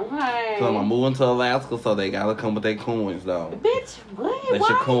man, okay? So I'm moving to Alaska, so they gotta come with their coins, though. Bitch, what? That's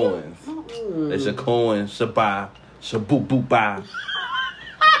your coins. That's your coins. Shabba. Shaboop boop bye.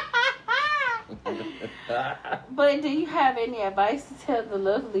 But do you have any advice to tell the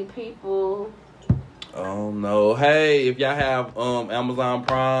lovely people? Oh, no. Hey, if y'all have Amazon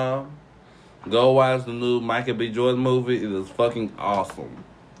Prime, go watch the new Michael B. Jordan movie. It is fucking awesome.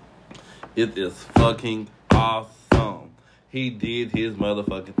 It is fucking awesome. He did his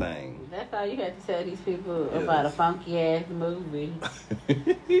motherfucking thing. That's all you got to tell these people about a funky ass movie.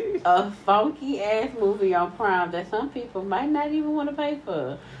 A funky ass movie on Prime that some people might not even want to pay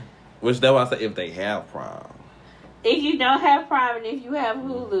for. Which that's why I say if they have Prime. If you don't have Prime and if you have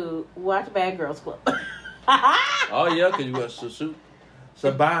Hulu, watch Bad Girls Club. Oh yeah, cause you got shoot.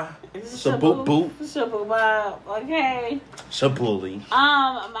 Shabba. Shaboop boop. Shaboop. Okay. Shabooly.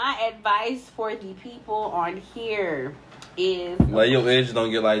 My advice for the people on here is like your edges don't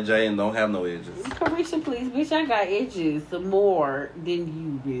get like Jay and don't have no edges. Carisha, please, bitch, I got edges more than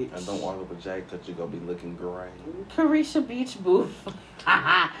you, bitch. And don't walk up with Jay because you gonna be looking great. Carisha Beach Booth.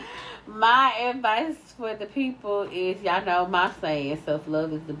 My advice for the people is, y'all know my saying,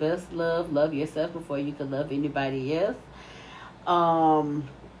 self-love is the best love. Love yourself before you can love anybody else.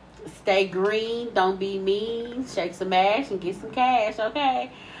 Stay green. Don't be mean. Shake some ass and get some cash.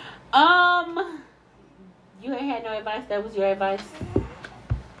 Okay. You ain't had no advice. That was your advice.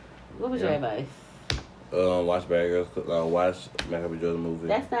 What was your advice? Watch Bad Girls. Watch Michael B. Jordan movie.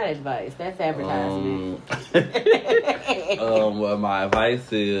 That's not advice. That's advertisement. Well, my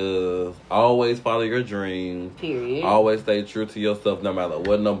advice is always follow your dreams. Period. Always stay true to yourself, no matter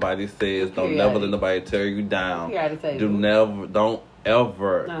what nobody says. Don't never let nobody tear you down. Don't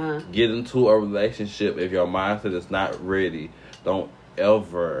ever get into a relationship if your mindset is not ready. Don't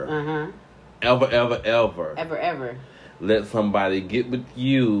ever, ever let somebody get with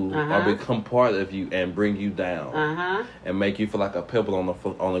you or become part of you and bring you down and make you feel like a pebble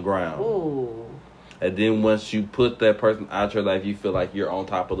on the ground. Ooh. And then once you put that person out your life, you feel like you're on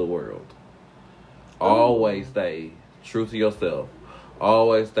top of the world. Ooh. Always stay true to yourself.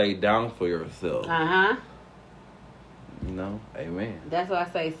 Always stay down for yourself. You know, amen. That's why I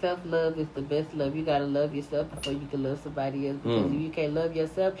say self-love is the best love. You gotta love yourself before you can love somebody else. Because if you can't love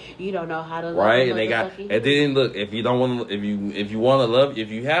yourself, you don't know how to love. Right, and then look, if you don't want to, if you want to love,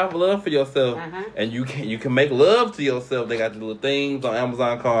 if you have love for yourself, and you can make love to yourself. They got the little things on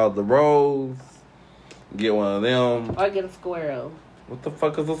Amazon called the Rose. Get one of them, or get a squirrel. What the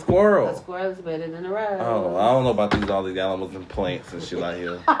fuck is a squirrel? A squirrel is better than a rose. Oh, I don't know about all these animals and plants and shit like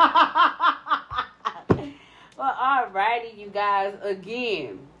here. Well, alrighty, you guys.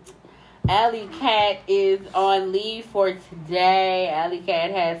 Again, Alley Cat is on leave for today. Alley Cat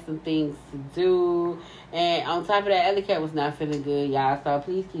has some things to do. And on top of that, Alley Cat was not feeling good, y'all. So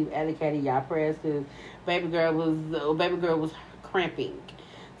please keep Alley Cat in y'all prayers because baby girl was cramping.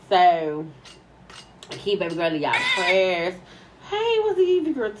 So keep baby girl in y'all prayers. Hey, what's the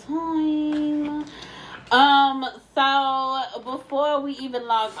even your time? So before we even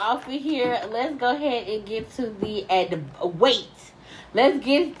log off of here, let's go ahead and get to the Let's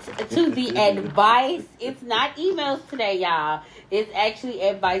get to the advice. It's not emails today, y'all. It's actually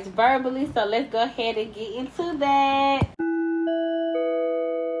advice verbally. So let's go ahead and get into that.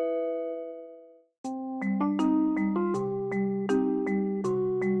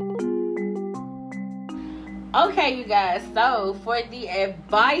 Okay, you guys, so for the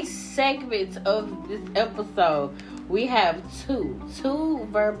advice segment of this episode, we have two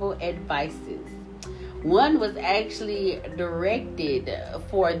verbal advices. One was actually directed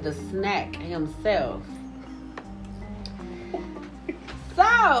for the snack himself.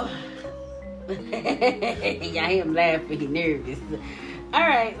 So, y'all hear him laughing, he's nervous.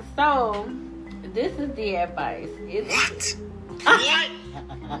 Alright, so, this is the advice.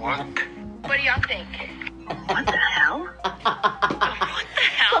 What? What do y'all think? What the hell? What the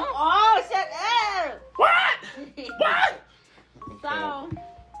hell? Oh, shut up! What? So,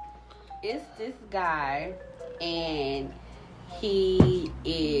 it's this guy, and he's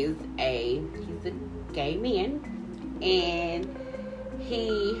a gay man, and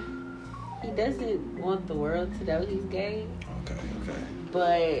he doesn't want the world to know he's gay. Okay.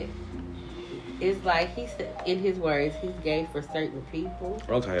 But it's like in his words, he's gay for certain people.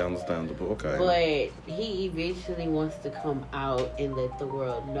 Okay, understandable. Okay. But he eventually wants to come out and let the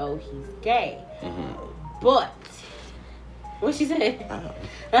world know he's gay. But what she said?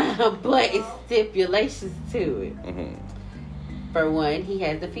 But it's stipulations to it. For one, he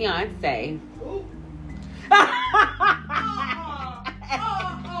has a fiance.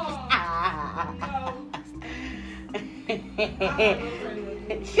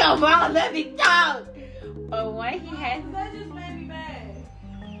 Come on, let me talk. For one, he has. That just made me mad.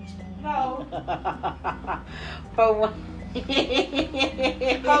 No. For one.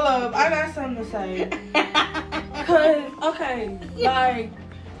 Hold up, I got something to say. Cause, okay, like,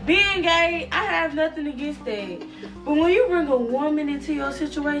 being gay, I have nothing against that. But when you bring a woman into your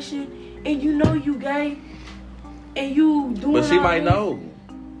situation and you know you gay and you doing But she all might this, know.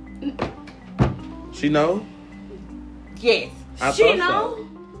 She know? Yes. She know?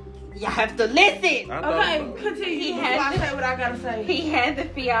 You have to listen. Okay, continue. Before I say what I gotta say. He has a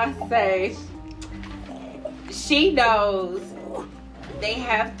fiance. She knows. They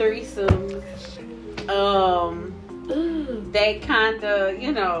have threesomes. They kind of,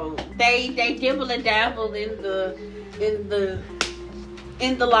 they dibble and dabble in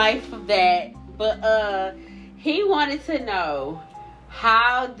the life of that. But he wanted to know,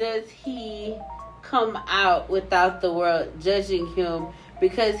 how does he come out without the world judging him?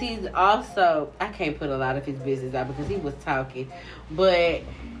 Because he's also, I can't put a lot of his business out because he was talking, but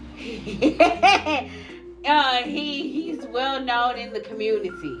he's well known in the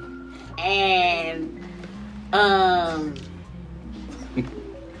community, and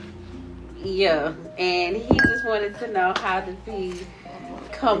yeah, and he just wanted to know, how does he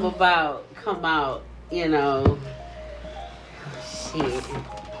come out, you know, shit.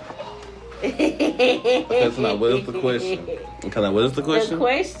 That's not, what is the question? What is the question? The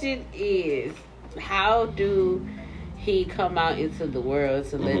question is, how do he come out into the world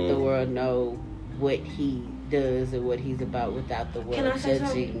to let the world know what he does and what he's about without the world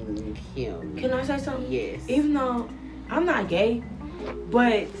judging him? Can I say something? Yes. Even though I'm not gay,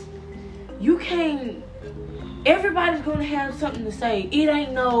 but you can't. Everybody's gonna have something to say. It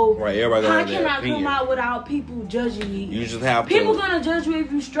ain't no. Right. Everybody gonna how have can their I opinion. come out without people judging me? You just have People to. gonna judge you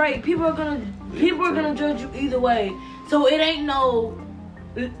if you straight. People are gonna judge you either way. So it ain't no.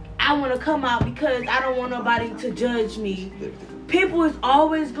 I want to come out because I don't want nobody to judge me. People is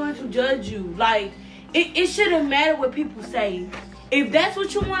always going to judge you. Like it shouldn't matter what people say. If that's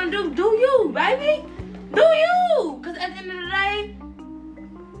what you want to do you, baby. Do you? Cause at the end of the day.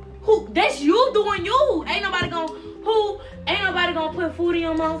 That's you doing you. Ain't nobody gonna put food in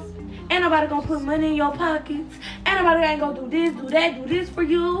your mouth. Ain't nobody gonna put money in your pockets. Ain't nobody ain't gonna do this, do that, do this for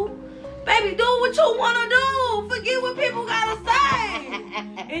you. Baby, do what you wanna do. Forget what people gotta say.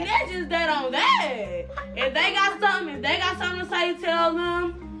 And that's just that on that. If they got something to say, tell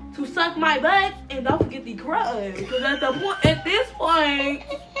them to suck my butt and don't forget the crud. Because at this point.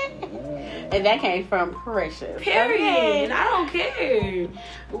 And that came from Precious. Period. Okay. I don't care.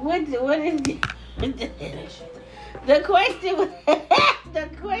 What is the question was the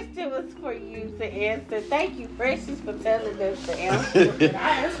question was for you to answer. Thank you, Precious, for telling us the answer. But I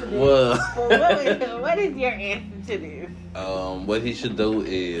answered it. Well, what is your answer to this? What he should do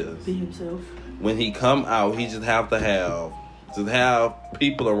is Be himself. when he come out, he just have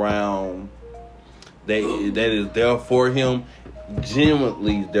people around that is there for him,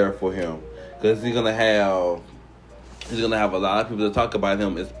 genuinely there for him, because he's gonna have a lot of people to talk about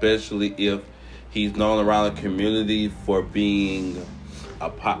him, especially if he's known around the community for being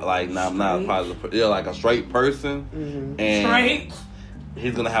like a straight person, and Straight.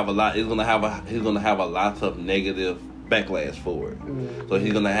 he's gonna have a lot of negative backlash for it. So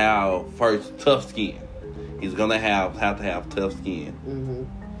he's gonna have first tough skin. He's gonna have to have tough skin.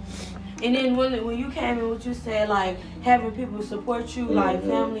 And then when you came in, what you said, like having people support you, like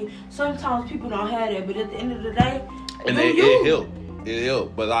family. Sometimes people don't have that, but at the end of the day, And it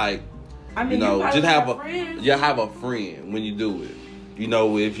helped. But like, I mean, you know, just have a friends. friend when you do it. You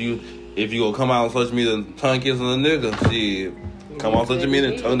know, if you gonna come out on social media and tongue kissing a nigga, shit, come on social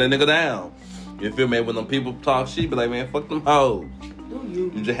media and tongue that nigga down. You feel me? When them people talk shit, be like, man, fuck them hoes. Do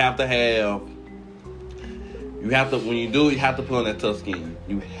you? You just have to have. When you do it, you have to put on that tough skin.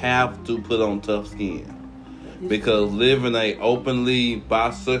 You have to put on tough skin. Because living a openly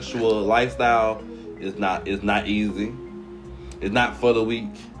bisexual lifestyle is not easy. It's not for the weak.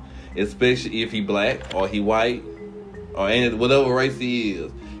 Especially if he black or he white or whatever race he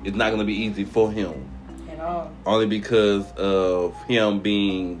is. It's not going to be easy for him. At all. Only because of him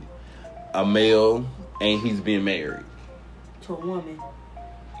being a male and he's being married. To a woman.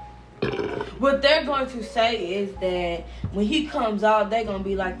 What they're going to say is that when he comes out, they're going to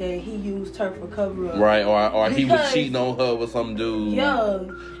be like that he used her for cover up. Right, or he was cheating on her with some dude. Yeah.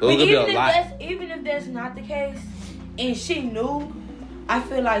 But even if that's not the case, and she knew, I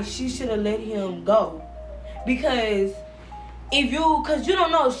feel like she should have let him go. Because because you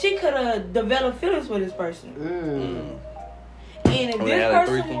don't know, she could have developed feelings for this person. And if this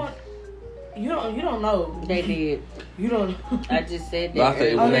person you don't know. They did. You don't know. I just said that. But I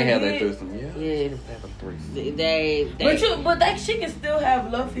said when they had did? that threesome, They She can still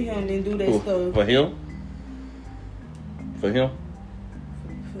have love for him and do that stuff. For him? Him?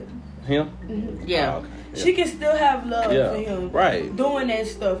 Mm-hmm. Yeah. Oh, okay. Yeah. She can still have love for him. Right. Doing that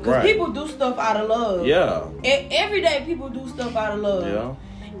stuff. Because Right. people do stuff out of love. Yeah. Every day people do stuff out of love. Yeah.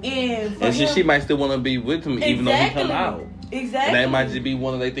 And she might still want to be with him even though he come out. Exactly. And that might just be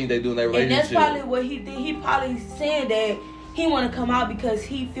one of they think they do in their And relationship. that's probably what he think. He probably saying that he want to come out because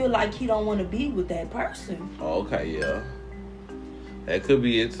he feel like he don't want to be with that person. Oh, okay, yeah. That could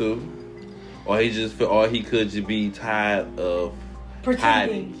be it too. Or he could just be tired of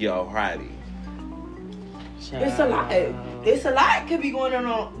Pretending. hiding. It's a lot. It's a lot could be going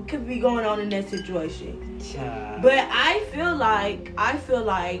on in that situation. But I feel like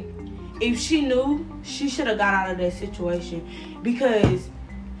if she knew, she should have got out of that situation.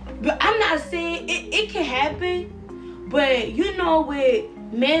 But I'm not saying it can happen, but you know, with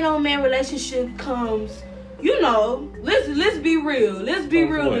man-on-man relationship comes, you know, let's be real. Let's be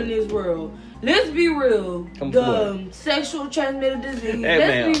real in this world. Let's be real. The sexual transmitted disease.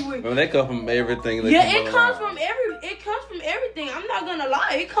 Hey, man, they come from everything. It comes from everything. I'm not gonna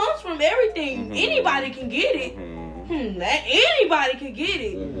lie. It comes from everything. Mm-hmm. Anybody can get it. Mm-hmm. Anybody could get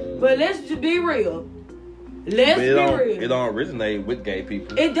it. But let's just be real. It don't originate with gay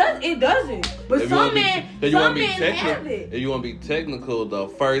people. It doesn't. But some men have it. If you want to be technical, the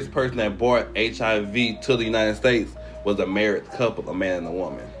first person that brought HIV to the United States was a married couple, a man and a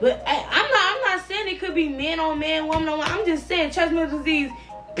woman. But I'm not saying it could be man on man, woman on woman. I'm just saying transmissible disease.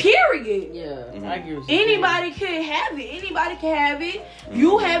 Period. Yeah, I agree with you. Anybody can have it. Anybody can have it.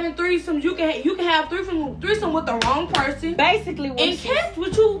 You having threesomes, you can have threesome with the wrong person. Basically,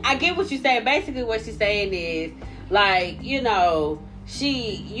 I get what you're saying. Basically, what she's saying is like, you know,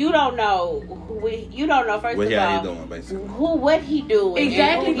 you don't know first what of all he doing, basically. what he doing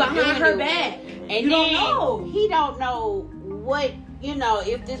exactly behind her back, and you don't know. He don't know what, you know,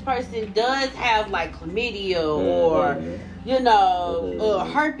 if this person does have like chlamydia or you know,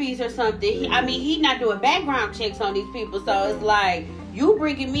 herpes or something. He's not doing background checks on these people, so it's like you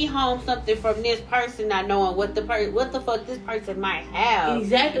bringing me home something from this person, not knowing what the fuck this person might have.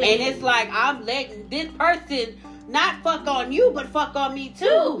 Exactly, and it's like I'm letting this person not fuck on you, but fuck on me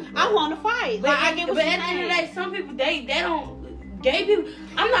too. I want to fight. But I get what you're saying. At the end of the day, some people they don't. Gay people.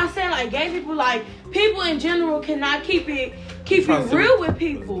 I'm not saying like gay people. Like people in general cannot keep it real with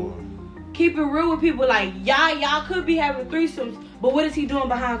people. Keep it real with people. Like y'all could be having threesomes, but what is he doing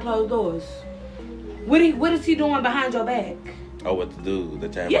behind closed doors? What is he doing behind your back? Oh, what to do?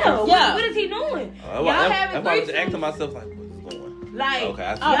 What is he doing? Y'all having threesomes? I was asking myself like, what's going? Like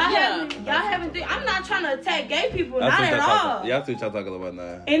okay, y'all having. I'm not trying to attack gay people, not at all. Y'all see what y'all talking about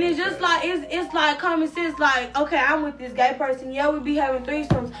now. And it's just like it's like common sense. Like, okay, I'm with this gay person. Yeah, we be having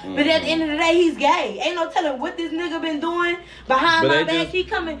threesomes, but at the end of the day, he's gay. Ain't no telling what this nigga been doing behind my back. He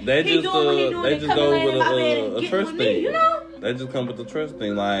coming. He doing what he doing. They just go with a trust thing. You know? They just come with the trust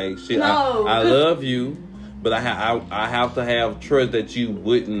thing. Like, shit, no, I love you, but I have to have trust that you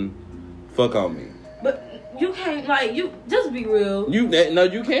wouldn't fuck on me. But you can't, like, you just be real. You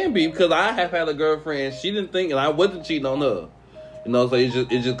can be, because I have had a girlfriend. She didn't think, and I wasn't cheating on her. You know, so it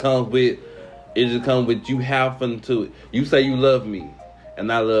just comes with you having to. You say you love me,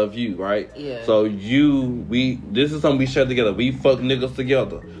 and I love you, right? Yeah. So this is something we share together. We fuck niggas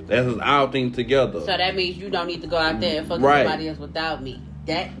together. That's our thing together. So that means you don't need to go out there and fuck somebody else without me.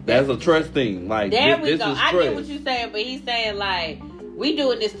 That's a trust thing. Like, there this we go. I get what you're saying, but he's saying like we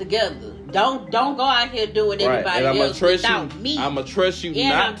doing this together. Don't go out here doing anybody else without me. I'ma trust you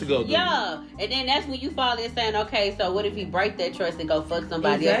not to go do it. Yeah. And then that's when you fall in saying, okay, so what if he break that trust and go fuck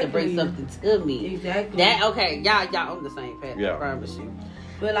somebody else to bring something to me? Exactly. Y'all on the same path. Yeah. I promise you.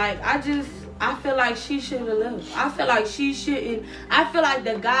 But like I feel like she shouldn't have left. I feel like she shouldn't. I feel like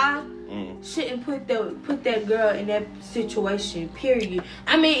the guy shouldn't put that girl in that situation. Period.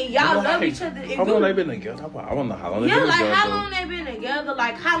 I mean, y'all love each other. How long they been together? I don't know how long they been together. Yeah, like how long they been together?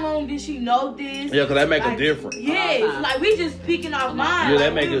 Like how long did she know this? Yeah, because that make a difference. Yeah, like we just speaking our mind. Yeah,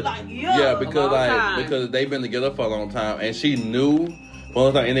 that make it. Like, because they've been together for a long time, and she knew for a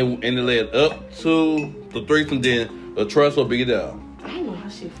long time, and it led up to the threesome. Then the trust will be there. I don't know how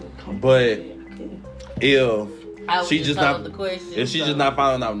she feel comfortable. But if she's just not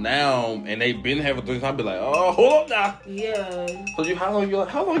finding out now, and they've been having threesomes, I'd be like, oh, hold up now. Yeah. So how long you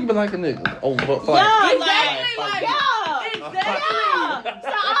been like a nigga? Oh, So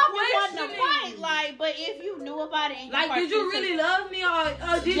I'm wanting to fight, like, but if you knew about it, and like, did you really love me,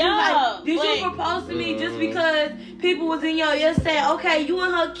 or did you propose to me just because people was in your ear saying, okay, you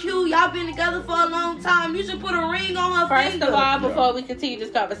and her cute, y'all been together for a long time, you should put a ring on her finger. First of all, before we continue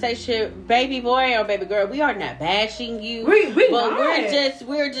this conversation, baby boy or baby girl, we are not bashing you, but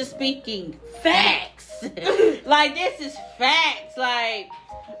we're just speaking facts. Like, this is facts. Like,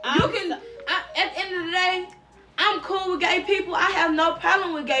 at the end of the day, I'm cool with gay people. I have no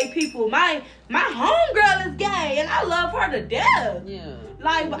problem with gay people. My homegirl is gay, and I love her to death. Yeah.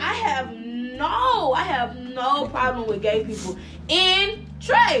 Like, but I have no problem with gay people. And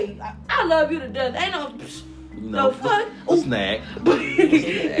Trey, I love you to death. Ain't no fuck. A snack. But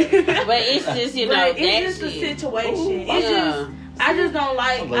it's just, it's just a situation. It's just. I just don't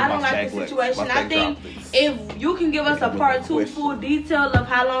like. I don't like the situation. I think if you can give us a part 2 full detail of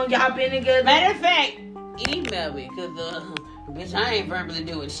how long y'all been together. Matter of fact, email me because bitch, I ain't verbally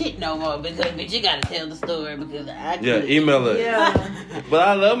doing shit no more because bitch, you gotta tell the story because email it. Yeah. But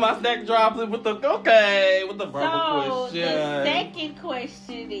I love my snack drops with the verbal question. The second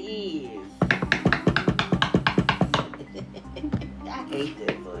question is. I hate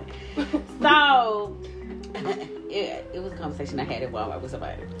this one. So. It was a conversation I had at Walmart with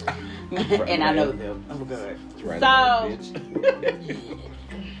somebody. And I know them. Oh, God. So,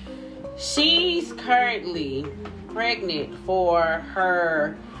 she's currently pregnant for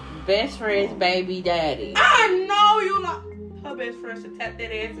her best friend's baby daddy. I know her best friend should tap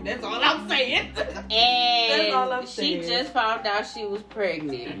that ass, and that's all I'm saying. And that's all I'm saying. She just found out she was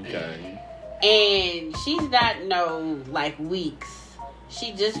pregnant. Okay. And she's not weeks.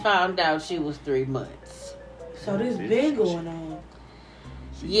 She just found out she was 3 months. So this been going on.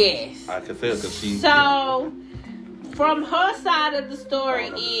 Yes. I can tell because she. So, from her side of the story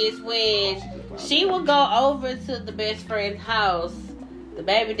is when she would go over to the best friend's house, the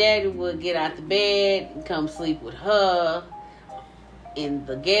baby daddy would get out the bed and come sleep with her in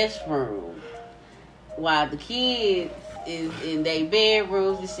the guest room while the kids is in their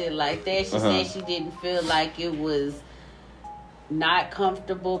bedrooms and shit like that. She said she didn't feel like it was not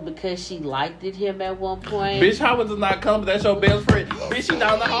comfortable because she liked him at one point. Bitch, how was it not comfortable? That's your best friend. Bitch, she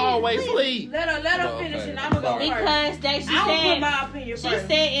down the hallway sleep. Let her finish and I'm gonna go because first. She said my opinion she first.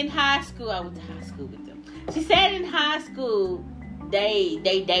 said in high school, I went to high school with them. She said in high school they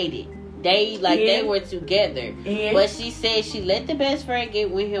dated. They were together. Yeah. But she said she let the best friend get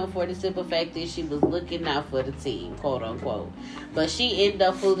with him for the simple fact that she was looking out for the team, quote unquote. But she ended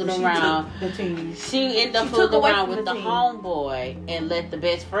up fooling around. She ended up fooling around with the homeboy and let the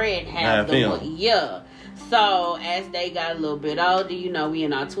best friend have the one. Yeah. So as they got a little bit older, we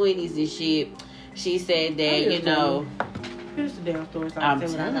in our 20s and shit, she said that, Finish the damn story. I'm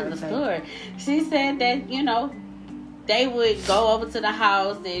telling the story. She said that, they would go over to the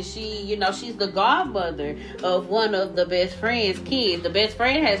house and she, she's the godmother of one of the best friend's kids. The best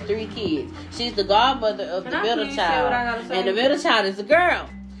friend has 3 kids. She's the godmother of the middle child. And the middle child is a girl.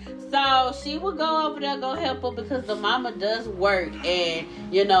 So she would go over there, go help her because the mama does work. And,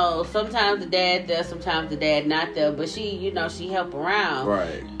 sometimes the dad does, sometimes the dad not there. But she, she help around.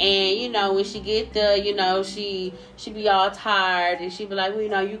 Right. And, when she get there, she be all tired. And she be like,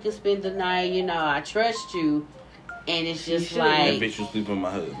 well, you can spend the night. I trust you. And it's just like... That bitch was sleeping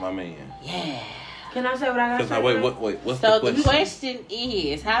with my man. Yeah. Can I say what I got to say? Wait, what's the question? So the question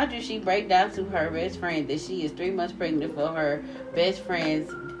is, how did she break down to her best friend that she is 3 months pregnant for her best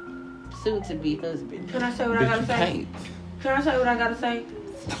friend's soon-to-be husband? Can I say what I got to say? Can I say what I got to say?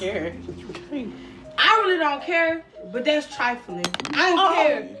 Sure. I really don't care, but that's trifling. I don't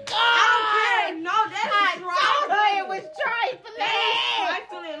care. God. I don't care. No, that's trifling. It was trifling. That is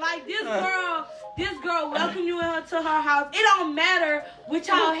trifling. Like this girl welcomed you to her house. It don't matter what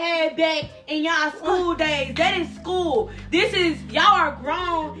y'all had back in y'all school days. That is school. This is, y'all are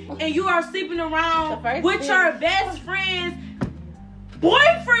grown and you are sleeping around with your best friend's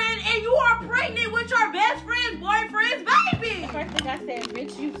boyfriend and you are pregnant with your best friend's boyfriend's baby. The first thing I said,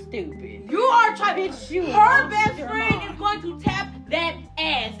 bitch, you stupid. You are trying. Bitch, you. Her best friend is going to tap that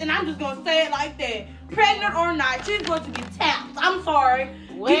ass. And I'm just going to say it like that. Pregnant or not, she's going to get tapped. I'm sorry.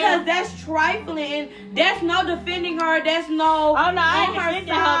 Well, because that's trifling. That's no defending her. That's no. Oh, no, I ain't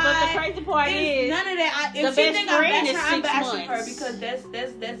defending her, but the crazy part is. None of that. If she think I'm bashing her because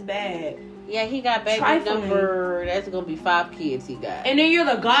that's bad. Yeah, he got baby number. That's gonna be 5 kids he got. And then you're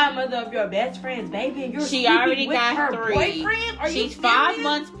the godmother of your best friend's baby, and she already with got her 3. Boyfriend? Are She's you 5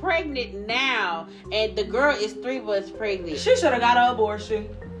 months pregnant now, and the girl is 3 months pregnant. She should have got an abortion.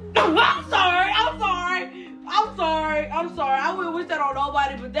 I'm sorry. I wouldn't wish that on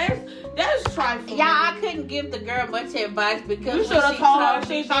nobody, but that's trifling. Yeah, I couldn't give the girl much advice because you should have told her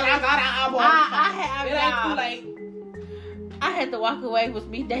she thought I got an abortion. It ain't too late. I had to walk away with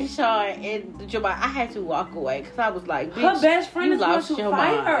me, Deshaun, and Jamal. I had to walk away because I was like, bitch, her best friend is going to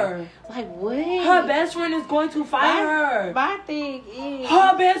fight her. Like, what? Her best friend is going to fight her. My thing is,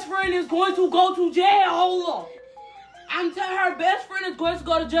 her best friend is going to go to jail. I'm telling her best friend is going to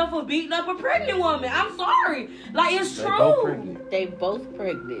go to jail for beating up a pregnant woman. I'm sorry. Like, it's true. They both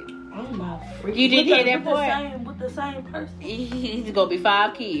pregnant. Oh, my freaking. You didn't hear that part? With the same person. He's going to be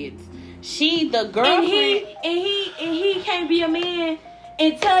 5 kids. She, the girlfriend. And he can't be a man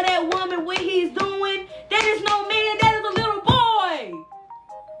and tell that woman what he's doing. That is no man. That is a little boy.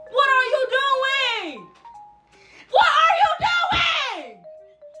 What are you doing? What are you doing?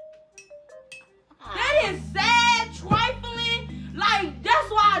 That is sad, trifling. Like, that's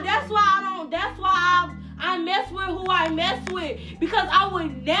why I mess with who I mess with. Because I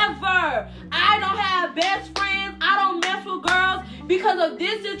would never. I don't have best friends. I don't mess with girls because of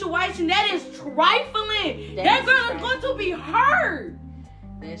this situation. That is trifling. That girl is going to be hurt.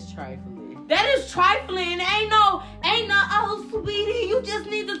 That's trifling. That is trifling. Ain't no, oh, sweetie, you just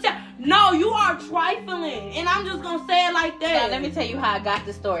need to tell. No, you are trifling. And I'm just going to say it like that. Now, let me tell you how I got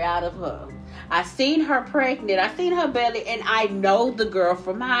the story out of her. I seen her pregnant. I seen her belly, and I know the girl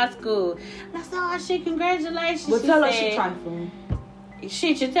from high school. And I said, oh, shit, congratulations. Well, tell her she's trifling.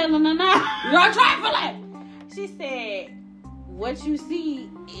 Shit, you're telling her now? You're trifling. She said, what you see,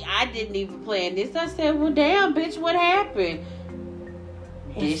 I didn't even plan this. I said, well, damn, bitch, what happened?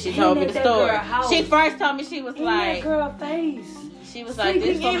 Then she told me the story. She first told me, she was like, that girl face. She was like,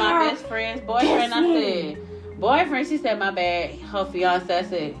 this for my best friend's boyfriend. I said, boyfriend? She said, my bad. Her fiance. I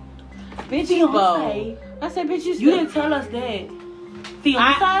said, bitch, you bold. I said, bitch, you didn't tell us that.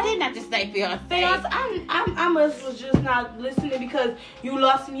 Fiance? I did not just say fiance. I must was just not listening because you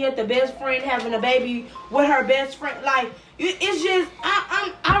lost me at the best friend having a baby with her best friend. Like, it's just,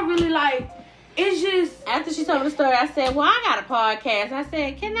 I really like, it's just. After she told me the story, I said, well, I got a podcast. I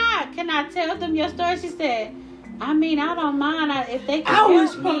said, can I tell them your story? She said, I mean, I don't mind if they can. I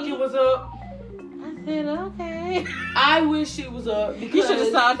wish Pumpkin was up. I said, okay. I wish she was up because you should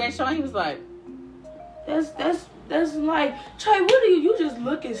have saw that show. He was like, that's like, Trey, what do you just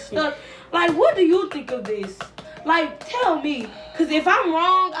looking stuck? Like, what do you think of this? Like, tell me, cause if I'm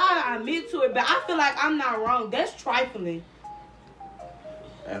wrong, I admit to it, but I feel like I'm not wrong. That's trifling.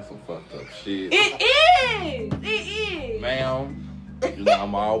 That's some fucked up shit. It is. Ma'am, you know,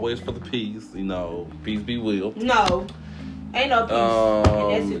 I'm always for the peace. You know, peace be will. No, ain't no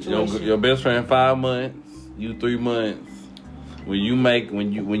peace in that situation. Your best friend 5 months, you 3 months. When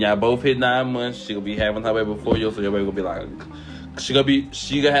y'all both hit 9 months, she gonna be having her baby before you, so your baby gonna be like, she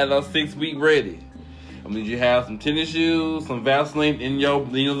gonna have her 6 week ready. I mean, you have some tennis shoes, some Vaseline in your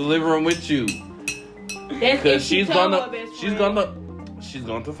living room with you. Because she's going to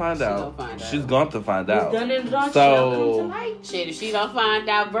find out. She's going to find out. So, shit, if she don't find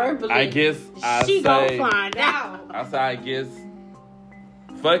out verbally, I guess she gonna find out. I guess,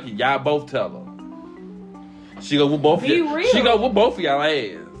 fuck it, y'all both tell her. She go with both. She go with both of y'all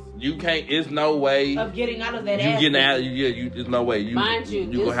ass. You can't. It's no way of getting out of that. You getting out. There's no way. Mind you,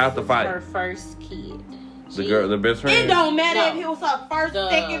 gonna have to fight. Her first kid. The best friend. It don't matter if it was her first,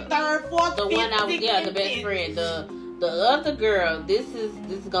 second, third, fourth, the fifth, one I was, the best friend. The other girl. This is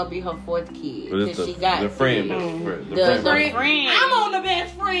gonna be her 4th kid because she got the friend. The friend. I'm on the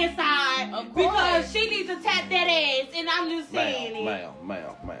best friend side because she needs to tap that ass, and I'm just saying ma'am.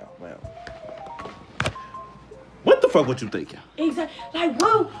 What the fuck was you thinking? Exactly. Like,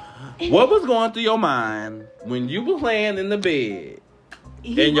 whoa. What was going through your mind when you was laying in the bed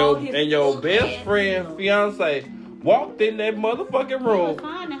and your best friend fiance walked in that motherfucking room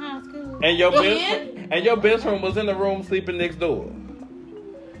and your best friend was in the room sleeping next door?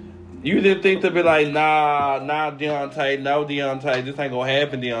 You didn't think to be like, nah, Deontay, no, Deontay, this ain't gonna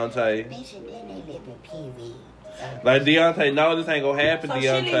happen, Deontay. Like, Deontay, no, this ain't gonna happen,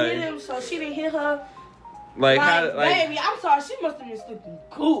 Deontay. So she didn't hit her. Like, baby, I'm sorry. She must have been sleeping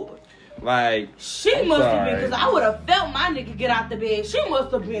good. Like, she must have been, because I would have felt my nigga get out the bed. She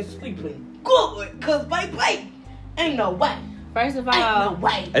must have been sleeping good, because, baby, ain't no way. First of all, ain't no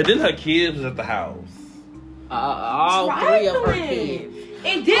way. And then her kids was at the house. All 3 of her kids.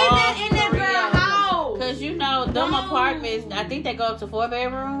 And did that in that girl house. Because, you know, them apartments, I think they go up to 4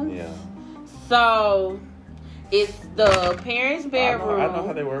 bedrooms. Yeah. So, it's the parents' bedroom. I know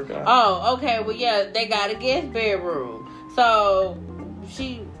how they work out. Oh, okay. Well, yeah, they got a guest bedroom. So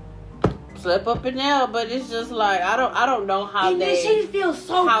she slept up in there, but it's just like I don't know how and they. She feels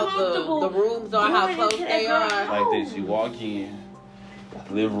so comfortable. The rooms are, how close they are. Like this, you walk in,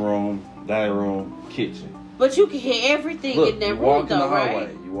 living room, dining room, kitchen. But you can hear everything in that room, though, right?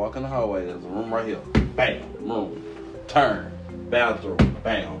 You walk in the hallway. There's a room right here. Bam, room. Turn, bathroom.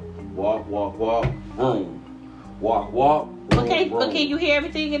 Bam, walk, room. Walk, room, but can you hear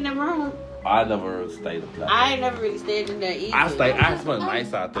everything in the room? I never stayed up there. I ain't never really stayed in there either. I spent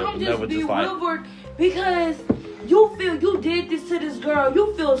nights out there, but never just like. Because you feel you did this to this girl.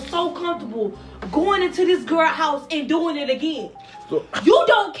 You feel so comfortable going into this girl's house and doing it again. So, you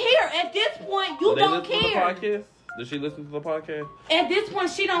don't care at this point. You don't care. Did she listen to the podcast? At this point,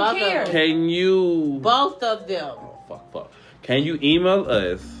 she don't care. Can you? Both of them. Oh, fuck. Can you email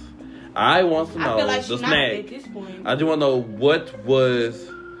us? I want to know like the snack. At this point. I just want to know what was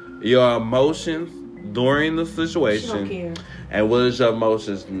your emotions during the situation. She don't care. And what is your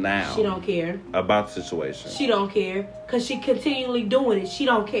emotions now? She don't care about the situation. She don't care because she continually doing it. She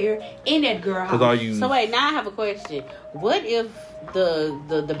don't care in that girl house. So wait, now I have a question. What if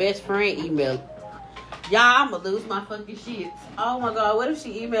the best friend emailed? Y'all, I'm gonna lose my fucking shit. Oh my god, what if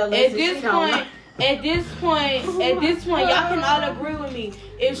she emailed us? At this point, y'all can all agree with me.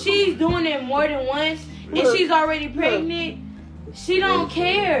 If she's doing it more than once and she's already pregnant, she don't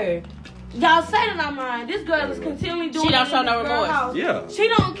care. Y'all say that I'm lying. This girl is continually doing it. She don't show no remorse. Yeah. She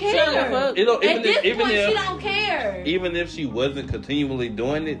don't care. At this point, she don't care. Even if she wasn't continually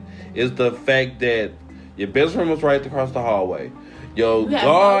doing it, it's the fact that your best friend was right across the hallway. Your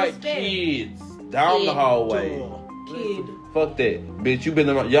guard kids down the hallway. Fuck that, bitch.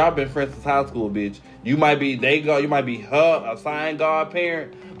 Y'all been friends since high school, bitch. You might be her assigned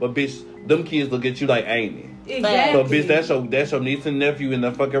godparent, but bitch, them kids look at you like ain't it? Exactly. So bitch, that's your niece and nephew in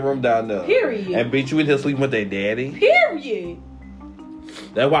the fucking room down there. Period. And bitch, you in here sleeping with their daddy. Period.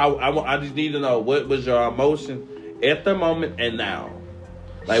 That's why I just need to know what was your emotion at the moment and now.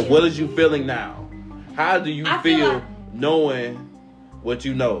 Like, what is you feeling now? How do you feel knowing what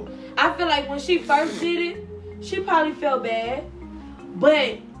you know? I feel like when she first did it, she probably felt bad,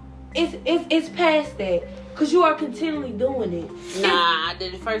 but it's past that because you are continually doing it. Nah, I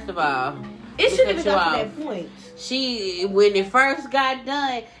did it. First of all, it shouldn't even got to that point. When it first got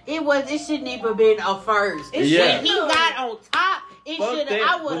done, it shouldn't even been a first. When he got on top, it should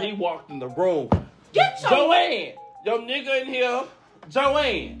have. When he walked in the room, get Joanne, your nigga in here.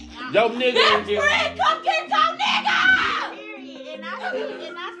 Joanne, your nigga in here. Friend, come get your nigga. Period. And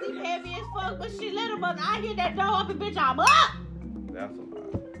I sleep heavy as fuck, but she little, but I hear that door open, bitch, I'm up. That's a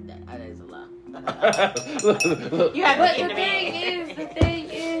lie. That is a lie. You have but the thing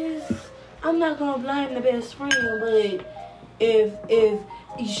is, I'm not gonna blame the best friend, but if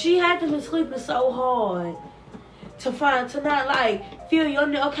she had to be sleeping so hard to not like feel your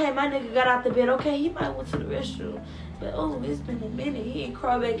nigga, okay, my nigga got out the bed, okay, he might went to the restroom. But it's been a minute. He ain't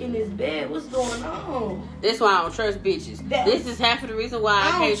crawl back in his bed. What's going on? That's why I don't trust bitches. This is half of the reason why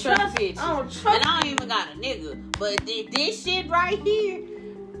I can't trust bitches. I don't trust. And I don't even got a nigga. But this shit right here,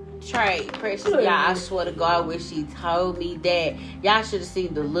 Trey, Precious, y'all, I swear to God, when she told me that, y'all should have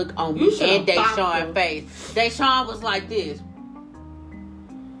seen the look on me and Deshaun's face. Deshaun was like this.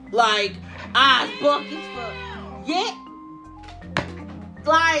 Like, eyes buck as fuck. Yeah.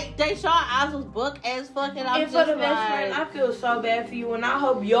 Like, Deshaun eyes was buck as fuck, and I'm just for the best friend, I feel so bad for you, and I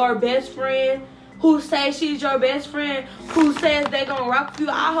hope your best friend, who says she's your best friend, who says they gonna rock for you,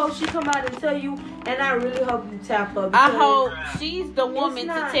 I hope she come out and tell you, and I really hope you tap her. I hope she's the woman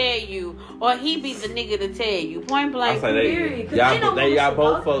to tell you, or he be the nigga to tell you. Point blank. Y'all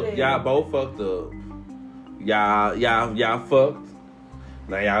both fucked up. Y'all fucked.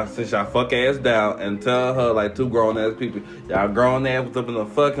 Now y'all sit y'all fuck ass down and tell her like two grown ass people. Y'all grown ass was up in the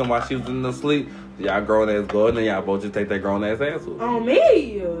fucking while she was in the sleep. Y'all grown ass go and then y'all both just take that grown ass with. On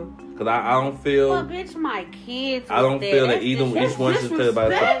me. Cause I don't feel. Well, bitch, my kids. I don't feel that each one should tell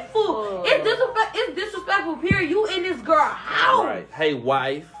about itself. It's disrespectful. Period. You in this girl house. Right. Hey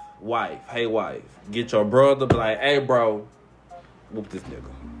wife. Get your brother. Be like, hey bro, whoop this nigga.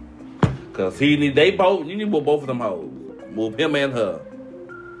 Cause you need to whoop both of them hoes. Whoop him and her.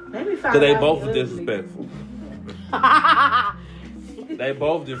 Cause they both are disrespectful. They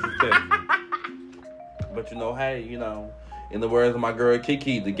both disrespectful. But hey, in the words of my girl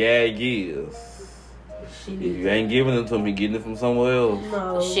Kiki, the gag is, if you ain't giving it to me, getting it from somewhere else.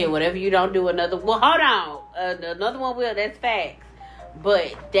 No. Shit, whatever you don't do, another one. Hold on, another one will. That's facts.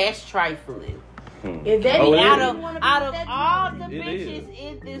 But that's trifling. If that out of all the bitches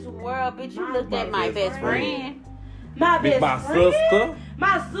in this world, bitch, you looked at my best friend. My best friend? Sister?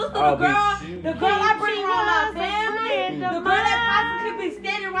 My sister, the girl I bring around my family, the girl that possibly could be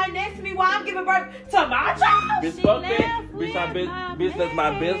standing right next to me while I'm giving birth to my child. Bitch, fuck that. Bitch, that's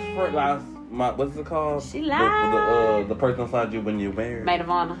my best friend. What's it called? She lied. The person inside you when you're married. Maid of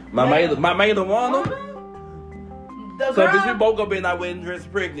honor. My maid of honor. So bitch, we both gonna be in our wedding dress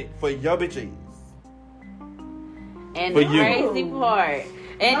pregnant for your bitches. And the crazy part.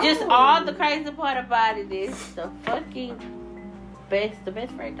 And just all the crazy part about it is the fucking the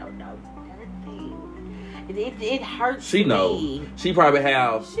best friend don't know nothing. It hurts. She know. She probably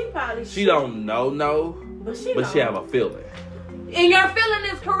have. She don't know. But she have a feeling. And your feeling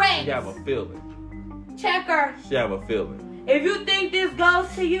is correct. She have a feeling. Check her. She have a feeling. If you think this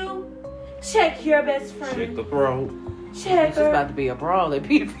goes to you, check your best friend. Check the throat. Check it's her. It's about to be a brawl at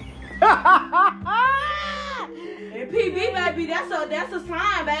PV. And PV, baby, that's a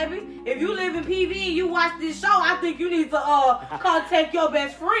sign, baby. If you live in PV and you watch this show, I think you need to contact your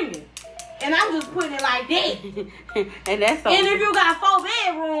best friend. And I'm just putting it like that. And that's and if you got 4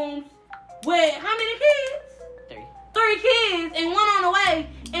 bedrooms with how many kids? 3 kids and 1 on the way.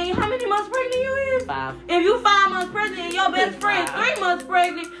 And how many months pregnant you is? 5. If you 5 months pregnant and your best friend 3 months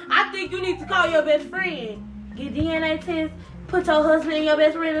pregnant, I think you need to call your best friend. Get DNA test, put your husband and your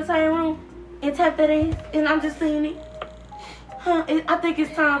best friend in the same room, and tap that in. And I'm just saying it. I think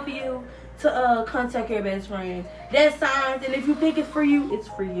it's time for you to contact your best friend. That's signs, and if you think it's for you, it's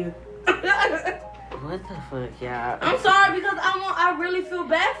for you. What the fuck, y'all? I'm sorry because I really feel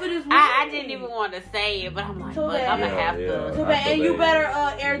bad for this woman. I didn't even want to say it, but I'm like, fuck, I'm gonna have to. Too bad, and you better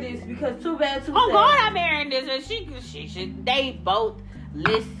air this because too bad. Oh God, I'm airing this, and she should. They both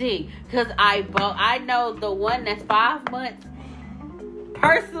Listen, because I know the one that's 5 months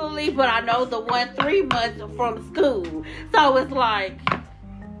personally, but I know the one 3 months from school. So it's like...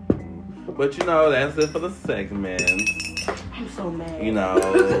 But you know, that's it for the segment. I'm so mad. You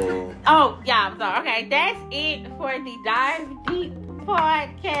know. Oh, yeah, I'm sorry. Okay, that's it for the Dive Deep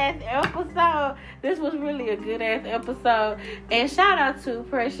podcast episode. This was really a good ass episode. And shout out to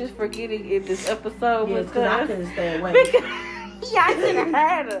Precious for getting in this episode. Yeah, because I couldn't stay away. Y'all should have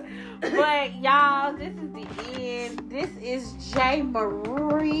heard her. But y'all, this is the end. This is J.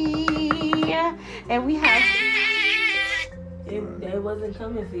 Marie. And we have... It wasn't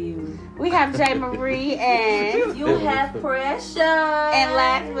coming for you. We have J. Marie and... You have Precious. And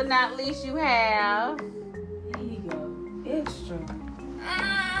last but not least, you have... Here you go. Extra.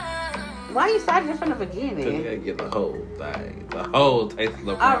 Why are you starting from the beginning? Because you gotta get the whole thing. The whole taste of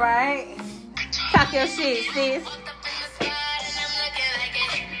the All right. Talk your shit, sis.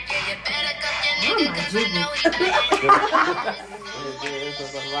 Oh my goodness.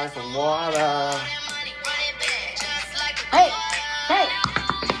 Like some water. Hey.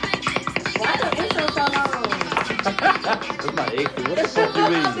 Why the intro so long? That's my exit. What the fuck you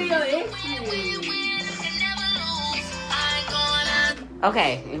I'll be mean? your exit.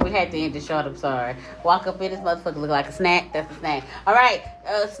 Okay, if we had to end the short, I'm sorry. Walk up in this motherfucker, look like a snack. That's a snack. All right,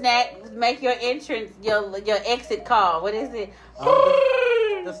 snack. Make your entrance, your exit call. What is it?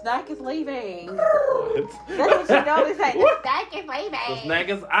 The snack is leaving. What? That's what you normally say. The snack is leaving. The snack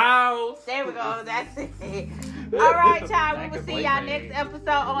is out. There we go. That's it. All right, y'all. We will see y'all next episode.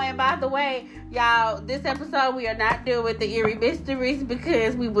 Oh, and by the way, y'all, this episode we are not doing the eerie mysteries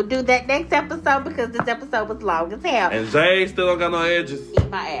because we will do that next episode because this episode was long as hell. And Jay still don't got no edges. Eat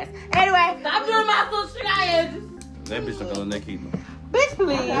my ass. Anyway, Stop doing my little shit I edges. That bitch don't got no neck either. bitch,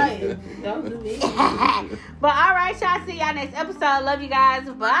 please. Don't do me. But all right, y'all. See y'all next episode. Love you guys.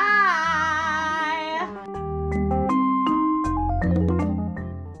 Bye.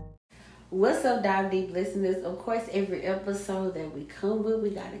 What's up, Dive Deep listeners? Of course, every episode that we come with,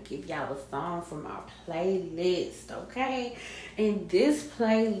 we gotta give y'all a song from our playlist, okay? And this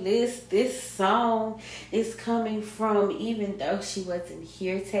playlist, this song is coming from, even though she wasn't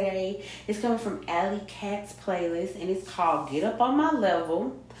here today, it's coming from Alley Cat's playlist, and it's called Get Up On My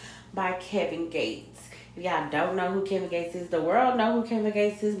Level by Kevin Gates. If y'all don't know who Kevin Gates is, the world know who Kevin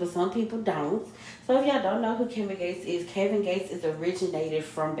Gates is, but some people don't. So if y'all don't know who Kevin Gates is originated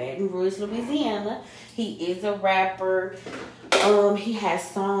from Baton Rouge, Louisiana. He is a rapper. He has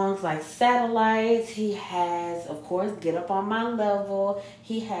songs like Satellites. He has, of course, Get Up On My Level.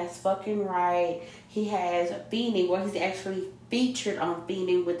 He has Fucking Right. He has Fiending, where he's actually featured on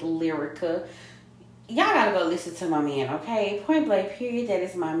Fiending with Lyrica. Y'all gotta go listen to my man, okay? Point blank, period. That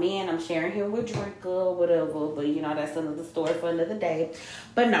is my man. I'm sharing him with Drake or whatever. But, you know, that's another story for another day.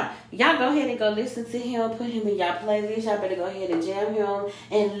 But, no. Y'all go ahead and go listen to him. Put him in y'all playlist. Y'all better go ahead and jam him.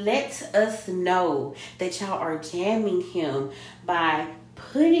 And let us know that y'all are jamming him by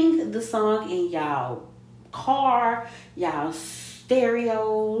putting the song in y'all car, y'all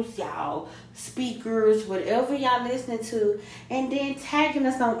stereos, y'all speakers, whatever y'all listening to, and then tagging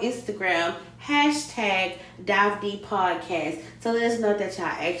us on Instagram, #DiveDeepPodcast, to let us know that y'all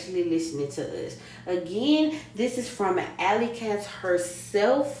actually listening to us. Again, this is from Alley Cat's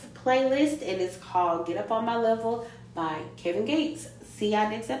herself playlist, and it's called Get Up On My Level by Kevin Gates. See y'all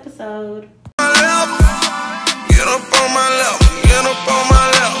next episode. Get up on my level, get up on my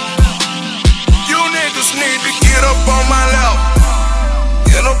level. You niggas need to get up on my level.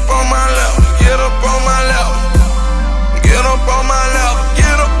 Get up on my level, get up on my level. Get up on my level,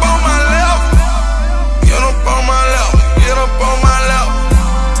 get up on my level. Get up on my level, get up on my level.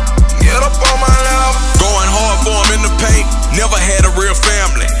 Get up on my level. Going hard for him in the paint, never had a real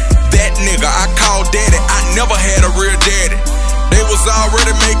family. That nigga I call daddy, I never had a real daddy. They was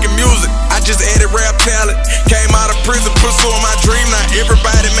already making music, I just added rap talent. Came out of prison, pursuing my dream, now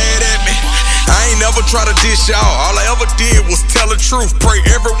everybody mad at me. I ain't never try to dish y'all, all I ever did was tell the truth. Pray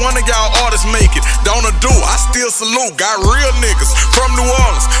every one of y'all artists make it, don't do, I still salute. Got real niggas from New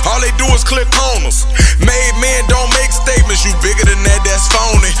Orleans, all they do is click corners. Made men don't make statements, you bigger than that, that's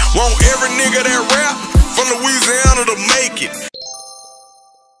phony. Want every nigga that rap from Louisiana to make it.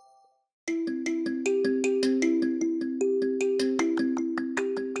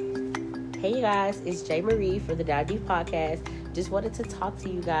 Hey you guys, it's J. Marie for the Dive Deep Podcast. Just wanted to talk to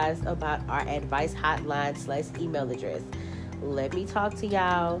you guys about our advice hotline / email address. Let me talk to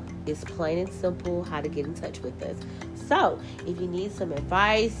y'all. It's plain and simple how to get in touch with us. So, if you need some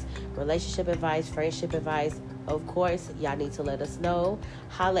advice, relationship advice, friendship advice, of course, y'all need to let us know.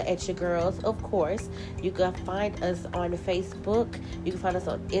 Holla at your girls, of course. You can find us on Facebook. You can find us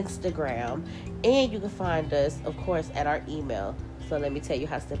on Instagram. And you can find us, of course, at our email. So let me tell you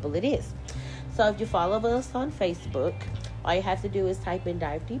how simple it is. So if you follow us on Facebook, all you have to do is type in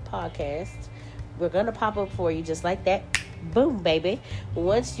Dive Deep Podcast. We're going to pop up for you just like that. Boom, baby.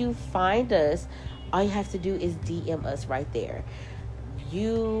 Once you find us, all you have to do is DM us right there.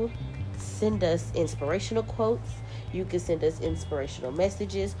 You send us inspirational quotes. You can send us inspirational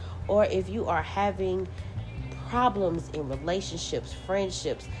messages. Or if you are having problems in relationships,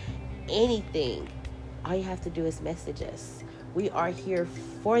 friendships, anything, all you have to do is message us. We are here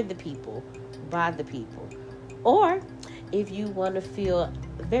for the people, by the people. Or if you want to feel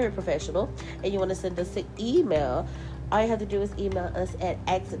very professional and you want to send us an email, all you have to do is email us at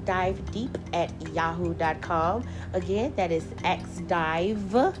xdivedeep@yahoo.com. Again, that is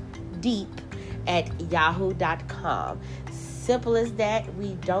xdivedeep@yahoo.com. Simple as that.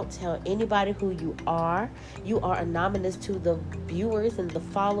 We don't tell anybody who you are. You are anonymous to the viewers and the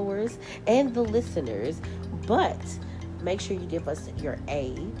followers and the listeners. But make sure you give us your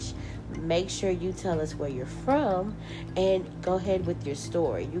age. Make sure you tell us where you're from. And go ahead with your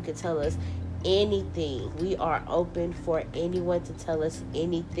story. You can tell us anything. We are open for anyone to tell us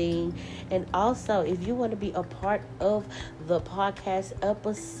anything. And also, if you want to be a part of the podcast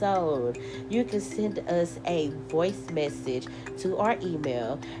episode, you can send us a voice message to our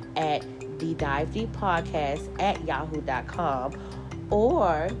email at thedivedeeppodcast@yahoo.com.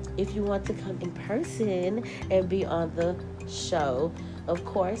 Or if you want to come in person and be on the show, of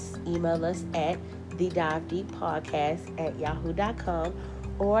course, email us at thedivedeeppodcast@yahoo.com.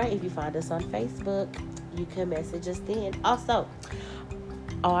 Or if you find us on Facebook, you can message us then. Also,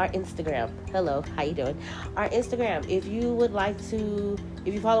 our Instagram. Hello, how you doing? Our Instagram. If you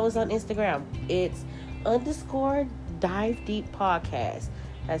follow us on Instagram, it's _Dive Deep Podcast.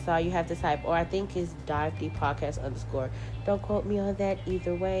 That's all you have to type. Or I think it's Dive Deep Podcast _. Don't quote me on that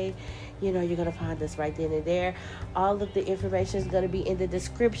either way. You're going to find us right then and there. All of the information is going to be in the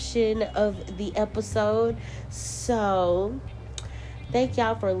description of the episode. So thank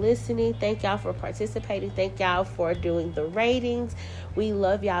y'all for listening. Thank y'all for participating. Thank y'all for doing the ratings. We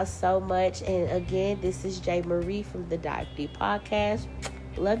love y'all so much. And again, this is J. Marie from the Dive Deep Podcast.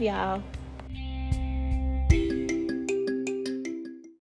 Love y'all.